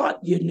thought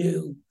you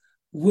knew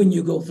when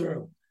you go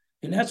through.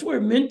 And that's where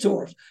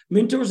mentors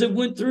have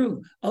went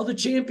through, other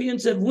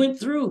champions have went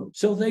through,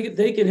 so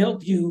they can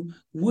help you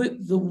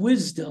with the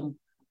wisdom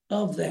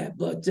of that.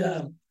 But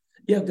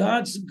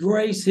God's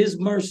grace, his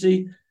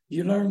mercy,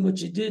 you learn what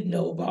you did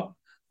know about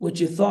what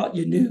you thought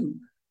you knew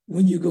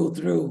when you go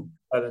through.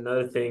 But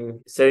another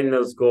thing, setting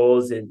those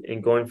goals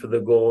and going for the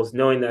goals,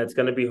 knowing that it's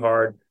going to be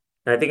hard.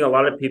 And I think a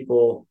lot of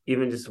people,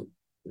 even just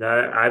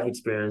that I've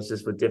experienced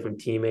this with different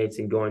teammates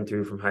and going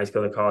through from high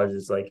school to college,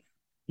 is like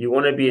you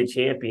want to be a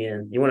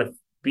champion. You want to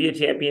be a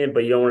champion,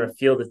 but you don't want to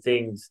feel the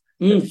things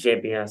that the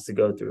champion has to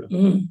go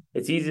through.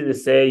 It's easy to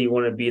say you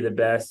want to be the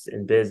best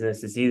in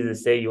business. It's easy to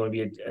say you want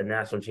to be a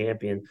national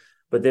champion.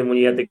 But then when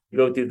you have to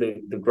go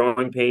through the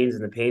growing pains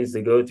and the pains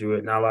to go through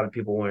it, not a lot of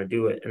people want to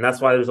do it. And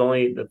that's why there's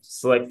only the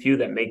select few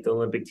that make the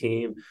Olympic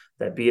team,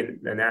 that be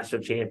a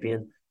national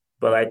champion.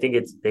 But I think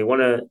they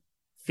want to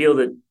feel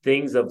the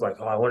things of like,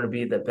 oh, I want to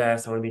be the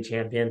best, I want to be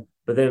champion.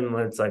 But then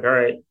when it's like, all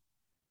right,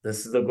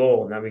 this is the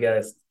goal. Now we got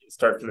to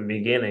start from the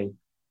beginning.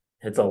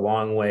 It's a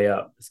long way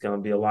up. It's going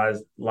to be a lot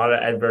of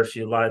adversity,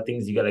 a lot of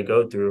things you got to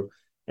go through.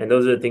 And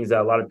those are the things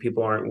that a lot of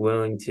people aren't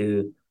willing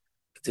to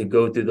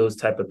go through those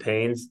type of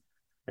pains.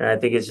 And I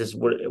think it's just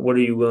what are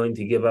you willing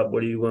to give up?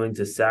 What are you willing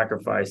to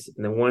sacrifice?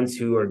 And the ones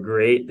who are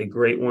great, the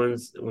great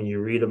ones, when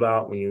you read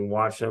about, when you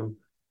watch them,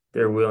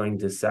 they're willing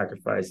to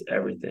sacrifice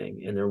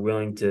everything and they're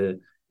willing to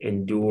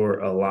endure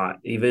a lot.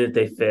 Even if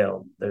they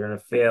fail, they're going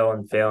to fail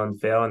and fail and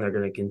fail, and they're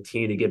going to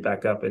continue to get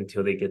back up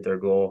until they get their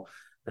goal.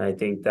 And I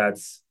think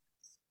that's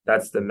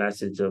the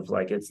message of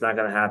like, it's not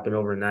going to happen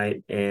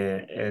overnight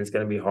and it's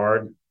going to be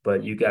hard,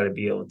 but you got to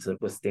be able to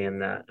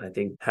withstand that. I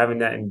think having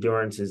that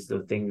endurance is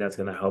the thing that's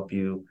going to help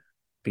you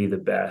be the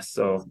best.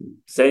 So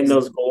setting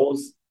those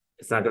goals,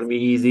 it's not going to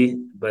be easy,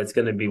 but it's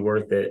going to be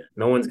worth it.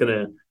 No one's going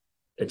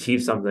to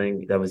achieve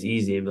something that was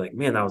easy and be like,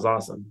 man, that was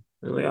awesome.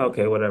 And like,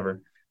 okay,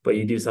 whatever. But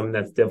you do something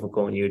that's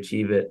difficult and you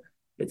achieve it,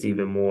 it's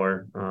even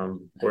more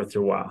worth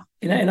your while.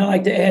 And I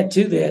like to add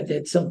to that,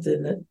 that's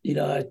something that,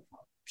 I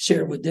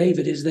shared with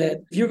David, is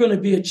that if you're going to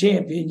be a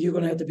champion, you're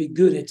going to have to be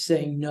good at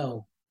saying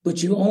no.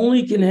 But you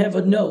only can have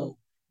a no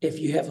if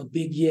you have a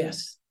big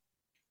yes.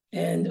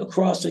 And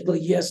acrostically,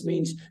 yes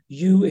means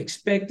you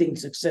expecting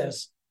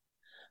success,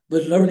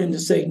 but learning to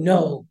say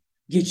no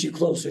gets you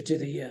closer to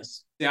the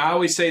yes. Yeah, I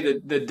always say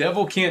that the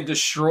devil can't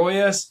destroy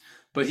us,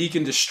 but he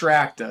can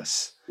distract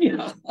us.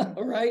 Yeah,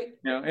 right.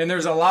 And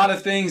there's a lot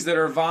of things that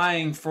are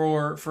vying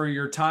for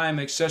your time,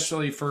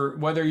 especially for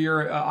whether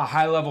you're a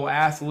high-level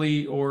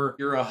athlete or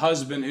you're a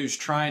husband who's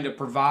trying to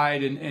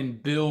provide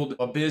and build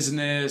a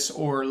business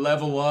or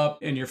level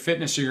up in your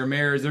fitness or your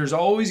marriage. There's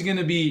always going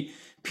to be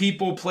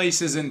people,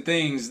 places, and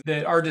things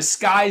that are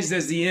disguised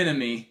as the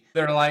enemy.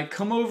 They're like,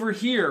 come over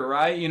here,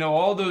 right?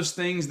 All those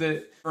things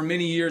that for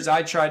many years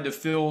I tried to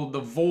fill the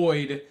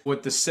void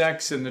with the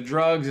sex and the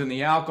drugs and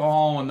the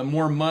alcohol and the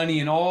more money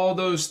and all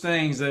those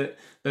things that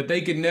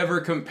they could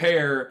never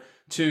compare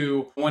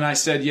to when I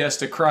said yes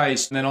to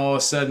Christ. And then all of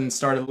a sudden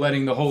started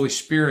letting the Holy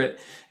Spirit.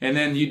 And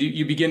then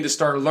you begin to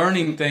start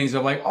learning things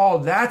of like,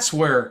 oh, that's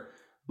where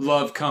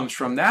love comes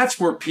from. That's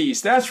where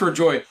peace, that's where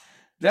joy.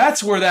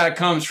 That's where that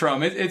comes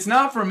from. It's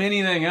not from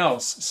anything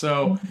else.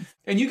 So,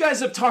 and you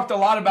guys have talked a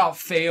lot about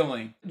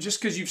failing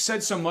just because you've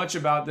said so much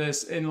about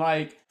this. And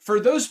like, for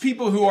those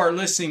people who are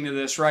listening to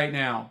this right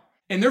now,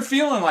 and they're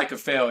feeling like a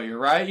failure,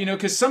 right?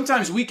 Because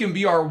sometimes we can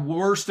be our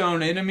worst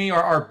own enemy,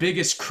 our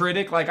biggest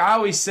critic. Like I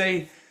always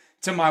say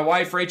to my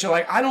wife, Rachel,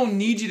 like, I don't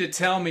need you to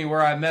tell me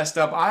where I messed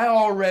up. I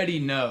already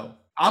know.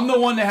 I'm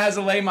the one that has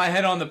to lay my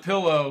head on the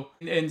pillow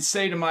and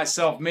say to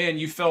myself, man,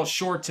 you fell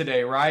short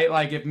today, right?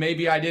 Like if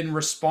maybe I didn't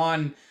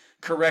respond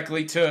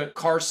correctly to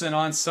Carson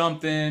on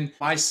something,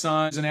 my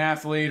son's an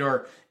athlete,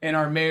 or in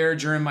our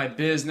marriage or in my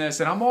business,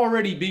 and I'm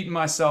already beating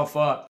myself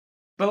up.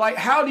 But like,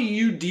 how do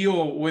you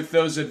deal with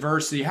those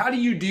adversity? How do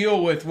you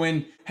deal with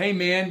when, hey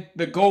man,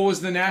 the goal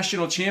was the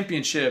national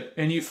championship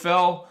and you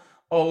fell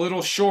a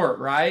little short,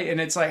 right? And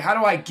it's like, how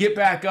do I get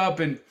back up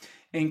and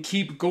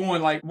keep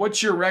going? Like,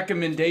 what's your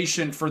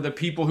recommendation for the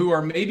people who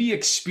are maybe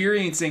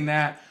experiencing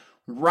that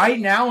right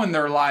now in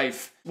their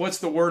life? What's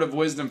the word of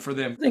wisdom for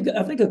them?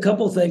 I think a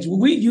couple of things.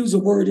 We use a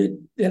word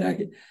that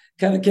I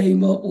kind of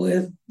came up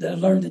with that I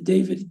learned that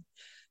David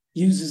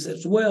uses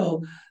as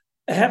well,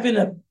 having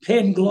a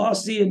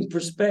Panglossian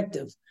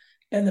perspective.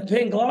 And the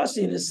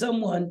Panglossian is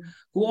someone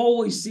who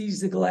always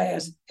sees the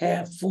glass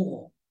half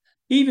full.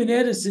 Even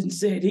Edison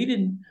said he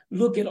didn't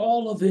look at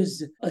all of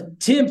his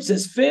attempts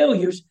as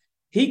failures.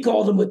 He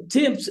called them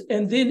attempts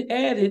and then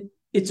added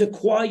it's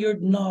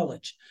acquired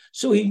knowledge.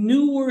 So he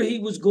knew where he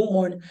was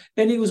going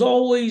and he was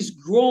always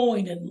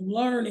growing and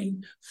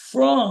learning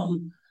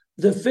from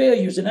the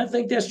failures. And I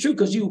think that's true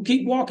because you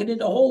keep walking in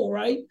the hole,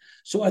 right?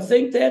 So I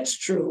think that's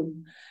true.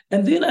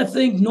 And then I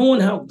think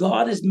knowing how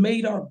God has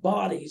made our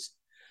bodies,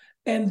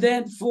 and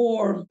that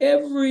for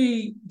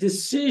every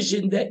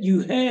decision that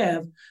you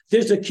have,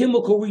 there's a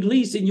chemical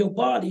release in your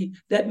body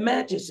that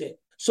matches it.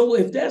 So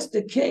if that's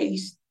the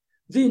case,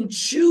 then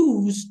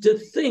choose to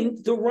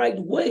think the right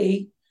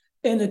way,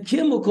 and a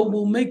chemical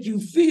will make you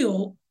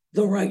feel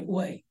the right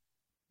way.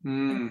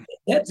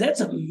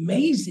 That's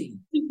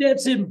amazing. I think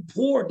that's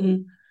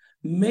important,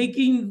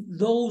 making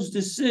those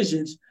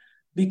decisions,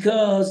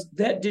 because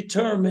that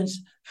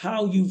determines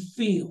how you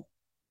feel,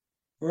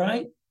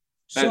 right?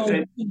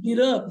 So you get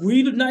up,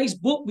 read a nice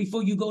book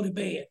before you go to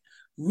bed.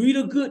 Read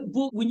a good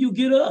book when you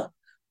get up.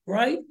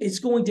 right? It's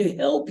going to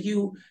help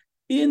you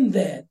in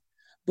that.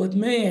 But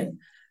man,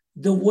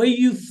 the way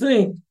you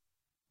think,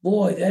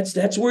 boy,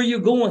 that's where you're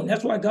going.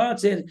 That's why God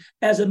said,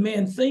 as a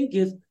man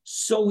thinketh,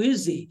 so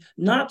is he.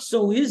 Not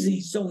so is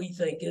he, so he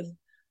thinketh.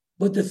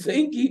 But the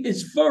thinking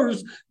is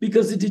first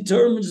because it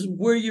determines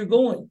where you're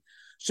going.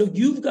 So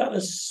you've got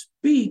to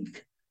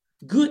speak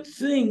good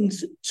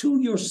things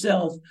to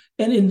yourself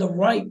and in the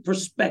right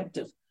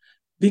perspective,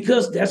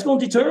 because that's going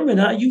to determine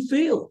how you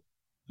feel.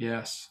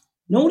 Yes.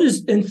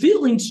 Notice, and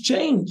feelings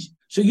change.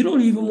 So you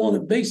don't even want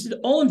to base it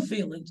on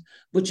feelings,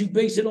 but you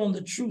base it on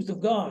the truth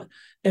of God.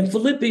 And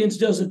Philippians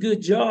does a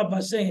good job by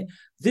saying,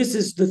 this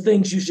is the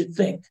things you should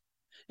think.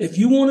 If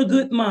you want a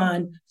good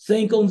mind,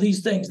 think on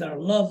these things that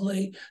are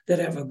lovely, that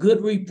have a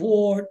good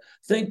report,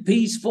 think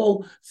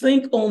peaceful,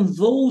 think on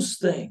those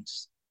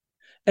things.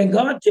 And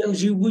God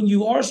tells you, when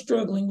you are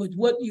struggling with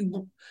what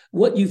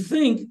you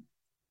think,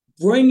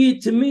 bring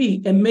it to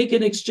me and make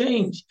an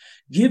exchange.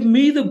 Give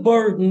me the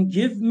burden,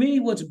 give me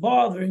what's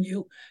bothering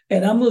you,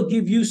 and I'm going to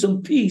give you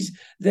some peace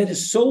that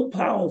is so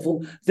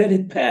powerful that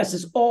it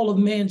passes all of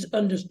man's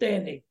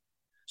understanding.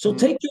 So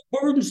take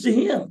your burdens to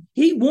him.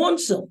 He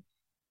wants them.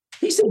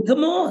 He said,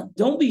 come on,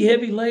 don't be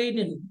heavy laden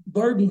and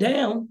burdened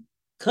down.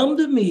 Come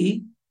to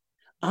me.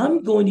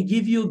 I'm going to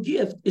give you a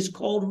gift. It's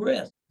called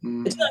rest.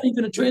 It's not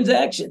even a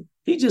transaction.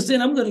 He just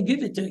said, I'm going to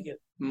give it to you.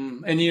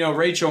 And,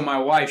 Rachel, my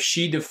wife,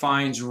 she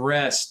defines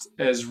rest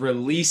as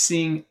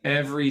releasing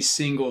every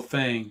single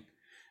thing.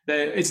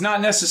 That it's not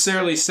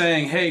necessarily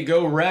saying, hey,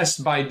 go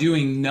rest by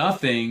doing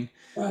nothing.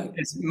 Right.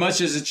 As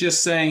much as it's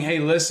just saying, hey,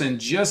 listen,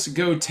 just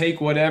go take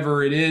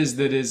whatever it is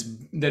that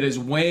is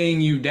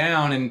weighing you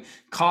down and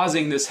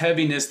causing this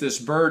heaviness, this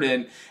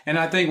burden. And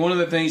I think one of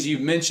the things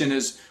you've mentioned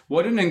is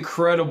what an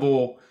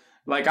incredible,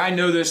 like I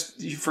know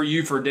this for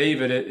you, for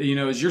David,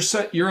 is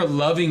you're a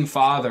loving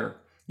father.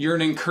 You're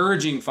an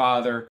encouraging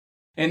father.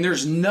 And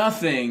there's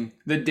nothing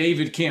that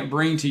David can't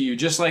bring to you,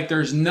 just like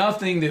there's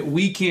nothing that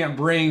we can't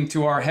bring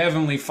to our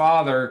Heavenly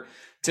Father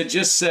to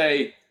just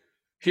say,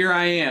 here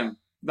I am.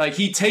 Like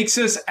he takes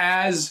us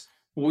as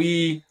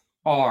we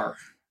are.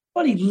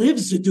 But he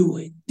lives to do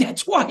it.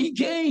 That's why he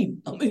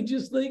came. I mean,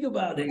 just think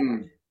about it.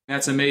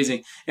 That's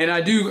amazing. And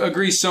I do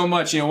agree so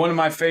much. One of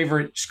my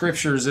favorite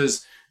scriptures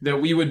is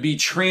that we would be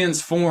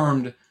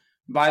transformed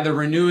by the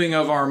renewing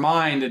of our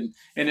mind. And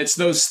it's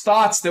those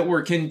thoughts that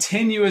we're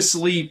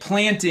continuously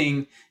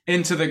planting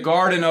into the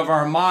garden of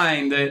our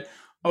mind that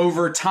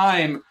over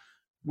time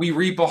we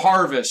reap a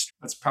harvest.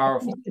 That's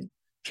powerful.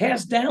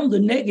 Cast down the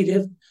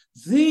negative,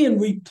 then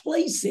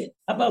replace it.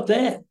 How about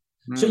that?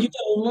 So you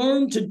got to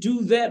learn to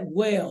do that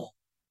well.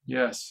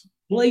 Yes.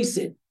 Place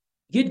it.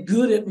 Get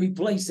good at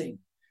replacing,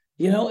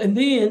 and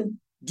then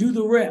do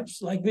the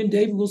reps. Like Ben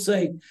David will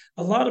say,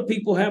 a lot of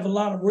people have a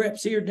lot of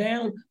reps here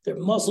down. Their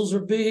muscles are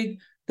big.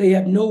 They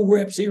have no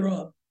reps here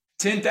up.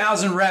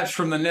 10,000 reps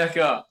from the neck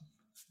up.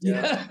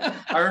 Yeah.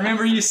 I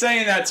remember you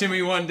saying that to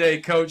me one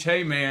day, Coach.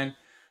 Hey, man.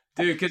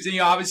 Dude, because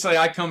obviously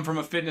I come from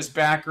a fitness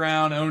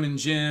background, owning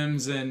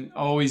gyms, and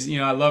always,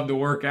 I love to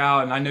work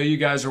out. And I know you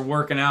guys are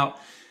working out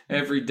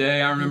every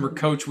day. I remember,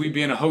 Coach, we'd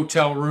be in a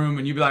hotel room,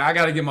 and you'd be like, I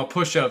got to get my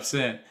push-ups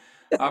in.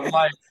 I'm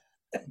like,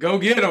 go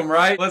get them,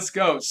 right? Let's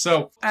go.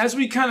 So as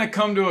we kind of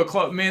come to a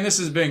close, man, this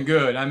has been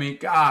good. I mean,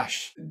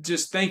 gosh,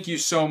 just thank you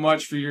so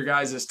much for your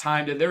guys'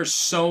 time. There's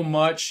so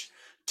much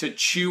to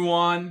chew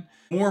on.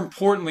 More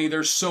importantly,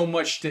 there's so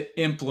much to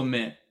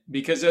implement,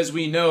 because as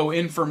we know,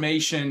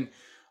 information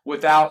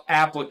without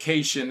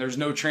application, there's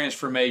no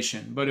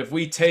transformation. But if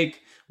we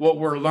take what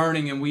we're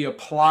learning and we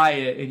apply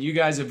it, and you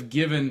guys have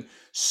given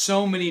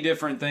so many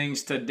different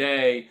things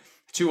today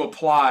to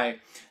apply.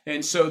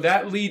 And so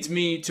that leads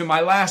me to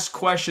my last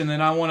question,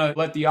 and I want to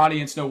let the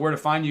audience know where to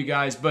find you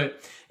guys. But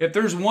if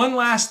there's one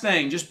last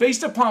thing, just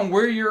based upon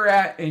where you're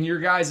at in your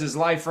guys'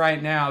 life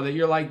right now, that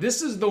you're like,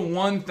 this is the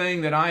one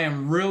thing that I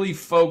am really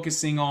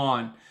focusing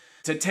on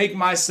to take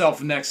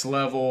myself next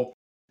level.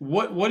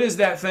 What is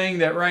that thing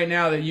that right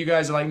now that you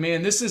guys are like,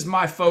 man, this is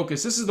my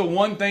focus. This is the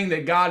one thing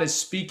that God is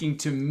speaking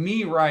to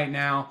me right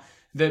now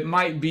that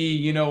might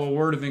be, a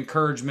word of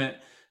encouragement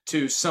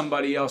to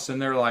somebody else in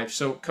their life.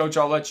 So, Coach,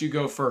 I'll let you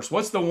go first.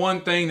 What's the one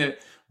thing that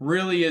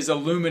really is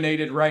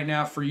illuminated right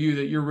now for you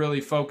that you're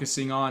really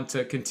focusing on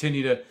to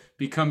continue to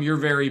become your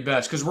very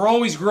best? Because we're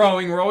always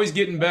growing. We're always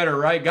getting better,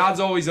 right?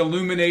 God's always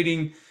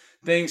illuminating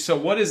things. So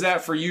what is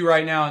that for you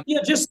right now? Yeah,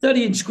 just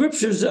studying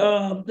scriptures.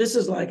 This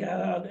is like,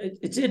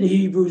 it's in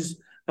Hebrews.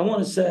 I want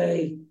to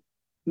say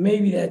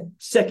maybe that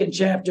second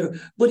chapter,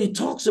 but it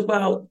talks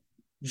about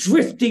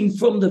drifting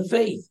from the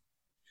faith.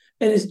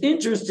 And it's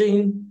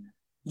interesting.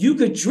 You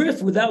could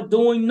drift without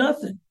doing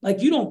nothing.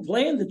 Like you don't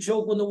plan to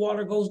choke when the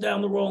water goes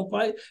down the wrong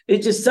pipe.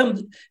 It's just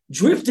some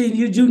drifting.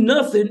 You do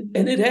nothing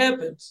and it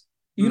happens.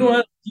 You don't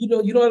have, you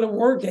don't have to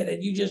work at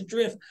it. You just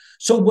drift.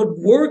 So what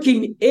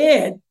working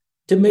at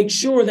to make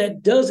sure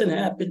that doesn't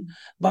happen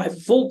by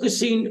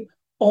focusing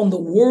on the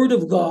word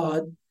of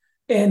God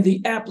and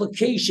the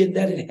application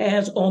that it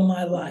has on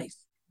my life,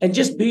 and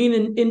just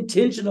being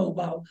intentional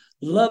about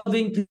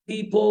loving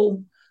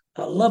people,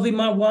 loving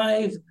my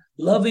wife,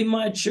 loving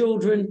my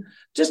children,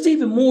 just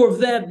even more of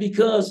that,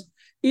 because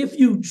if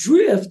you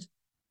drift,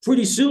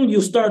 pretty soon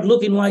you'll start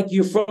looking like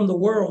you're from the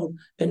world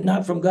and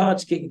not from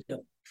God's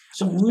kingdom.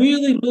 So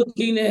really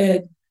looking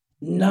at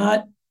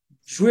not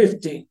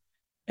drifting.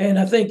 And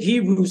I think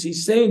Hebrews,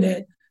 he's saying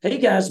that, hey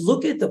guys,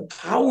 look at the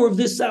power of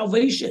this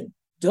salvation.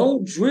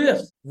 Don't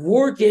drift.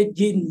 Work at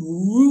getting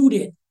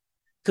rooted.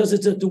 Because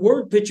the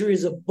word picture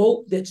is a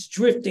boat that's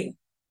drifting.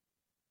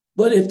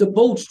 But if the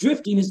boat's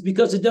drifting, it's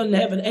because it doesn't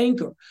have an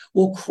anchor.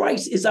 Well,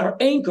 Christ is our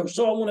anchor.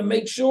 So I want to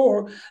make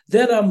sure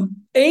that I'm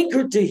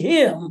anchored to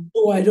him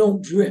so I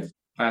don't drift.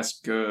 That's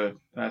good.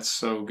 That's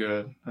so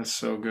good. That's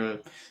so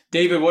good.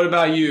 David, what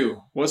about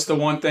you? What's the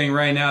one thing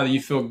right now that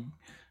you feel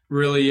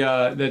really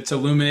that's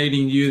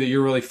illuminating you, that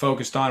you're really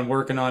focused on,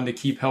 working on to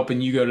keep helping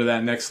you go to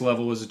that next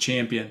level as a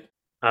champion?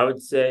 I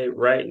would say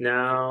right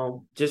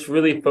now, just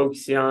really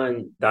focusing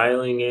on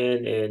dialing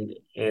in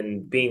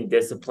and being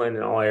disciplined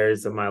in all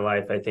areas of my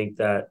life. I think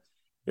that,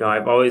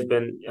 I've always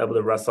been able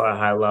to wrestle at a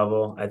high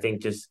level. I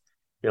think just,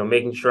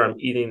 making sure I'm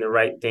eating the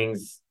right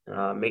things,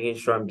 making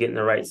sure I'm getting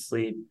the right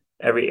sleep,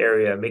 every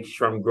area, making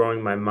sure I'm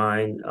growing my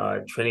mind,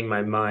 training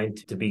my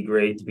mind to be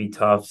great, to be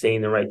tough,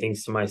 saying the right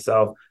things to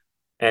myself.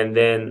 And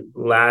then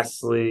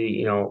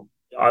lastly,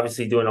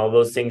 obviously doing all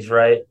those things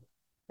right.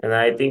 And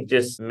I think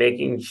just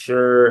making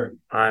sure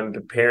I'm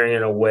preparing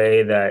in a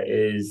way that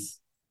is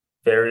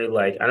very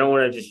I don't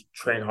want to just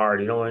train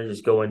hard. You don't want to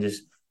just go and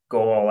just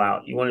go all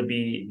out. You want to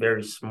be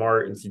very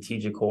smart and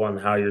strategical on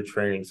how you're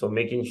training. So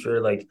making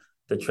sure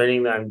the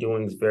training that I'm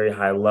doing is very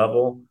high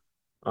level,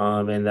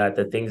 and that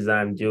the things that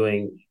I'm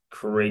doing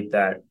create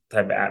that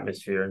type of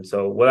atmosphere. And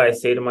so what I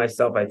say to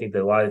myself, I think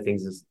that a lot of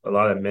things is a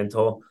lot of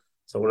mental.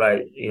 So what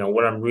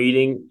I'm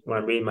reading, when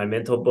I'm reading my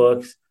mental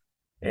books,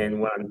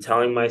 and what I'm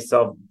telling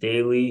myself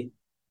daily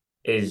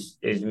is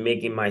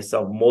making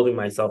myself, molding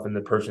myself in the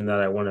person that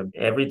I want to.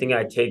 Everything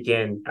I take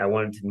in, I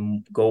want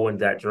to go in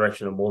that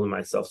direction of molding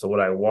myself. So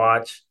what I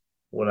watch,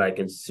 what I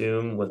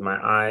consume with my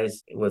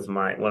eyes, what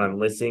I'm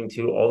listening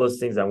to, all those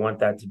things, I want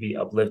that to be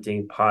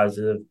uplifting,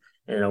 positive,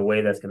 in a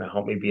way that's going to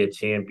help me be a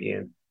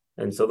champion.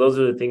 And so those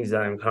are the things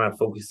that I'm kind of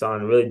focused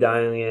on, really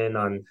dialing in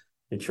on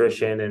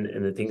nutrition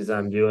and the things that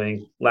I'm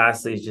doing.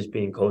 Lastly, is just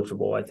being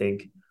coachable. I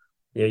think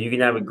you can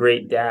have a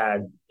great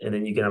dad and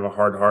then you can have a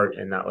hard heart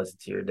and not listen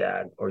to your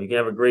dad. Or you can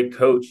have a great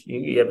coach.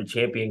 You have a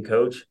champion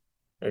coach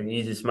and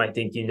you just might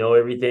think you know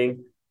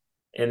everything.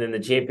 And then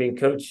the champion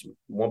coach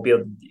won't be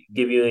able to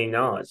give you any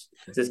knowledge.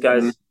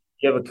 You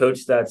have a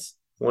coach that's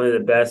one of the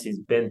best. He's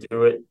been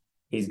through it.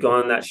 He's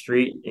gone that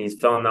street and he's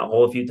fell in that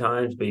hole a few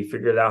times, but he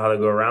figured out how to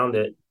go around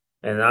it.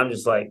 And I'm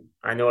just like,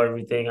 I know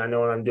everything. I know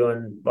what I'm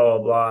doing, blah,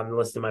 blah, blah. I'm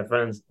listening to my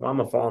friends. Well, I'm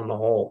going to fall in the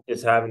hole.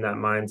 Just having that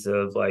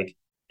mindset of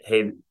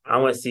hey, I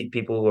want to seek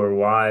people who are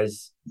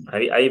wise.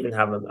 I even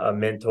have a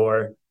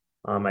mentor.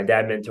 My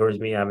dad mentors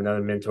me. I have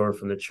another mentor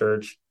from the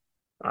church.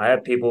 I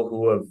have people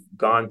who have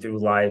gone through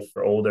life,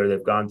 or older.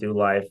 They've gone through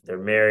life. They're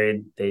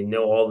married. They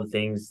know all the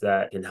things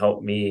that can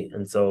help me.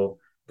 And so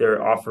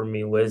they're offering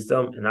me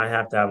wisdom, and I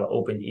have to have an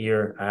open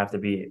ear. I have to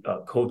be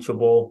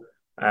coachable.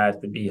 I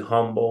have to be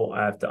humble.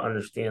 I have to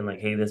understand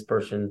hey, this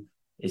person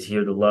is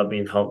here to love me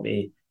and help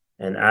me.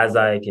 And as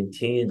I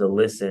continue to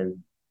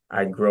listen,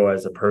 I grow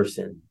as a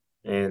person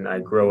and I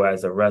grow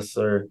as a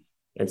wrestler.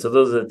 And so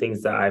those are the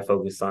things that I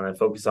focus on. I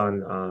focus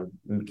on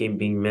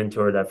being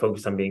mentored. I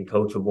focus on being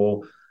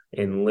coachable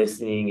and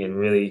listening and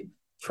really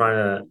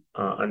trying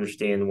to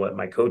understand what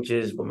my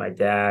coaches, what my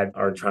dad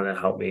are trying to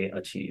help me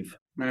achieve.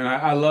 Man,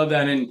 I love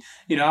that. And,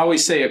 I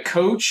always say a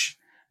coach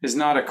is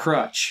not a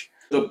crutch.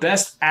 The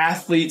best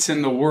athletes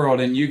in the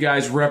world, and you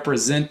guys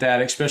represent that,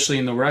 especially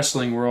in the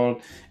wrestling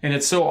world. And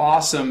it's so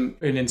awesome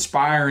and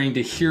inspiring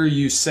to hear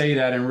you say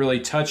that and really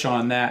touch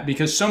on that,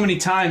 because so many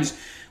times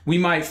we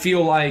might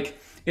feel like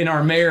in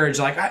our marriage,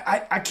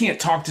 I can't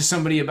talk to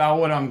somebody about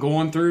what I'm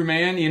going through,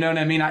 man. You know what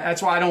I mean?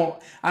 That's why I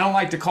don't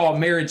like to call it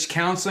marriage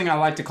counseling. I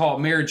like to call it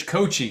marriage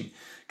coaching,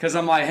 because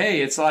I'm like,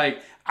 hey, it's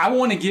I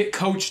want to get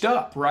coached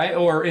up, right?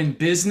 Or in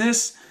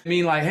business,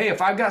 hey,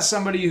 if I've got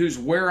somebody who's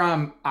where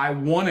I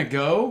want to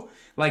go,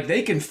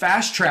 they can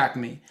fast track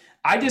me.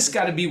 I just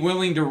got to be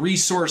willing to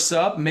resource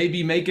up,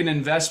 maybe make an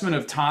investment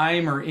of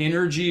time or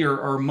energy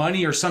or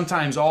money, or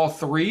sometimes all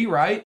three,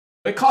 right?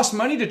 It costs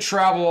money to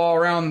travel all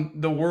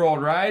around the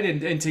world, right?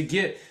 And to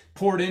get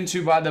poured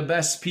into by the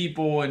best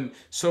people and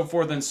so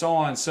forth and so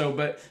on. So,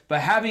 but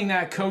having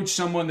that coach,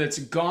 someone that's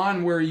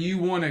gone where you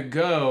want to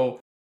go,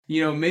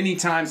 many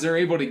times they're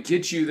able to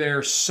get you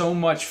there so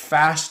much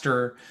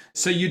faster.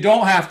 So you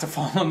don't have to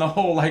fall in the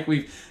hole like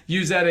we've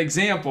used that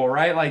example,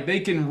 right? They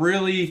can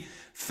really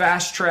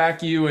fast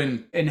track you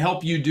and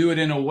help you do it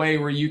in a way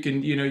where you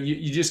can,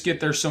 you just get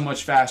there so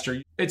much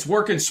faster. It's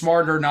working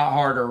smarter, not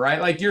harder,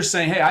 right? You're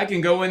saying, hey, I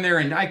can go in there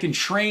and I can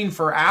train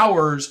for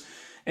hours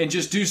and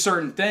just do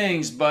certain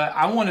things, but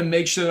I want to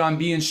make sure that I'm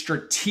being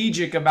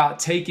strategic about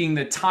taking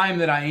the time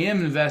that I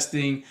am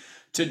investing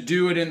to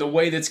do it in the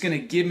way that's going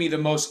to give me the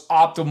most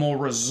optimal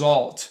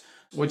result.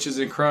 which is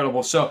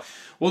incredible. So,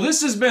 well,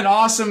 this has been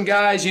awesome,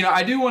 guys.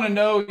 I do want to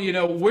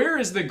know, where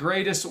is the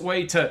greatest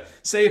way to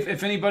say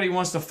if anybody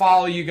wants to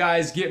follow you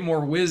guys, get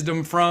more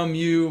wisdom from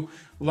you,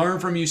 learn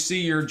from you,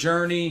 see your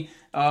journey.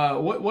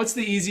 What's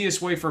the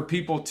easiest way for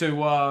people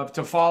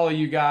to follow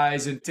you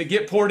guys and to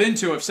get poured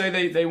into? If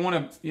say they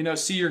want to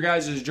see your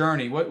guys'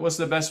 journey, what's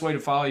the best way to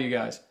follow you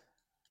guys?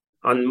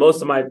 On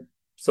most of my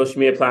social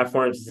media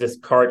platforms, it's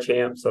just Carr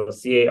Champ, so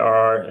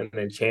CAR and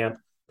then Champ.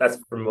 That's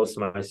for most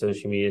of my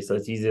social media, so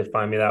it's easy to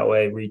find me that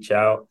way. Reach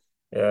out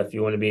if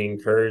you want to be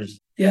encouraged.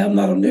 Yeah, I'm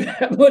not on there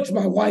that much.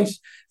 My wife's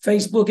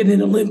Facebook and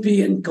then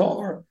Olympian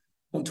Carr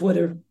on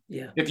Twitter.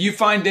 Yeah. If you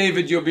find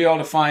David, you'll be able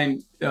to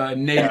find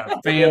Nate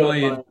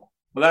family. Well,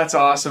 that's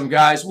awesome,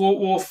 guys.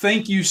 Well,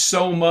 thank you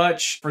so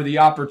much for the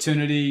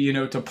opportunity,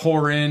 to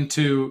pour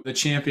into the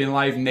Champion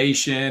Life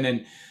Nation.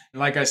 And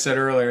like I said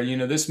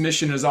earlier, this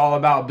mission is all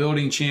about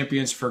building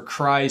champions for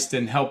Christ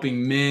and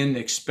helping men,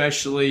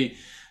 especially,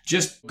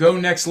 just go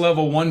next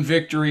level, one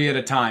victory at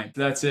a time.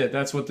 That's it.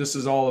 That's what this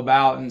is all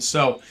about. And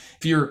so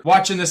if you're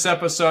watching this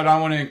episode, I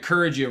want to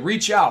encourage you,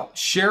 reach out,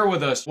 share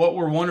with us what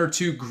were one or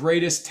two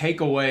greatest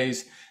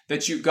takeaways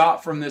that you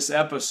got from this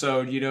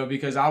episode,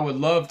 because I would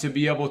love to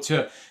be able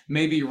to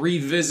maybe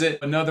revisit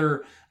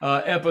another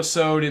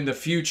episode in the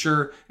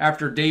future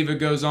after David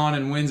goes on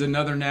and wins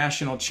another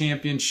national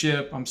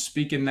championship. I'm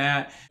speaking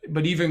that.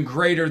 But even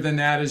greater than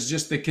that is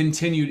just the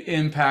continued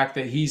impact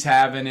that he's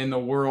having in the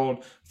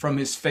world from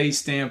his faith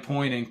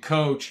standpoint and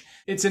coach.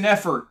 It's an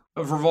effort.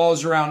 It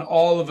revolves around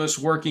all of us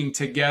working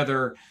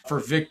together for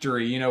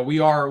victory. We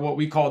are what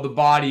we call the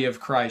body of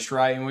Christ,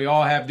 right? And we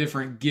all have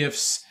different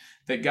gifts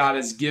that God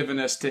has given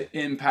us to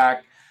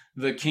impact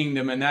the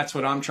kingdom. And that's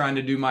what I'm trying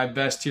to do my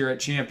best here at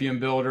Champion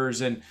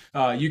Builders. And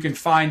you can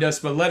find us,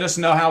 but let us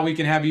know how we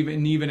can have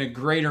even a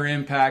greater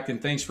impact.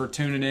 And thanks for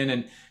tuning in.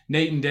 And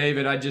Nate and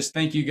David, I just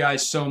thank you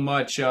guys so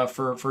much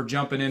for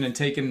jumping in and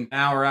taking an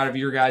hour out of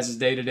your guys'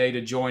 day-to-day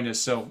to join us.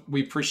 So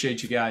we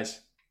appreciate you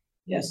guys.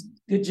 Yes.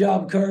 Good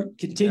job, Kurt.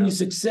 Continued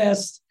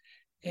success.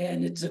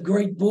 And it's a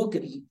great book.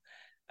 And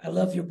I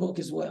love your book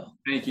as well.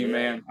 Thank you,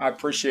 man. I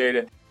appreciate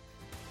it.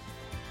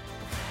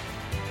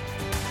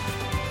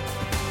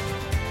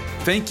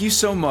 Thank you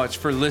so much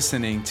for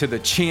listening to the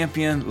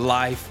Champion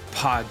Life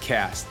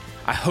podcast.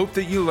 I hope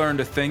that you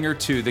learned a thing or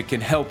two that can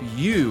help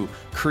you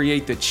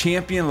create the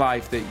champion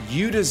life that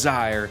you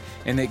desire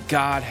and that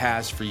God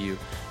has for you.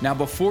 Now,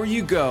 before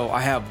you go,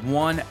 I have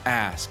one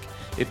ask.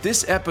 If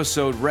this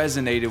episode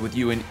resonated with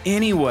you in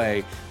any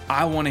way,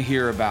 I want to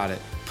hear about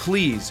it.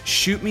 Please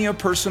shoot me a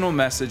personal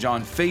message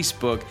on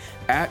Facebook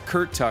at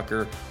Kurt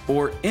Tucker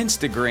or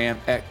Instagram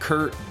at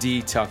Kurt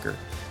D. Tucker.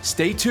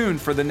 Stay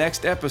tuned for the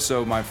next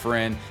episode, my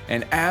friend,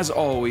 and as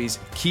always,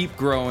 keep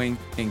growing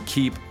and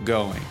keep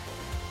going.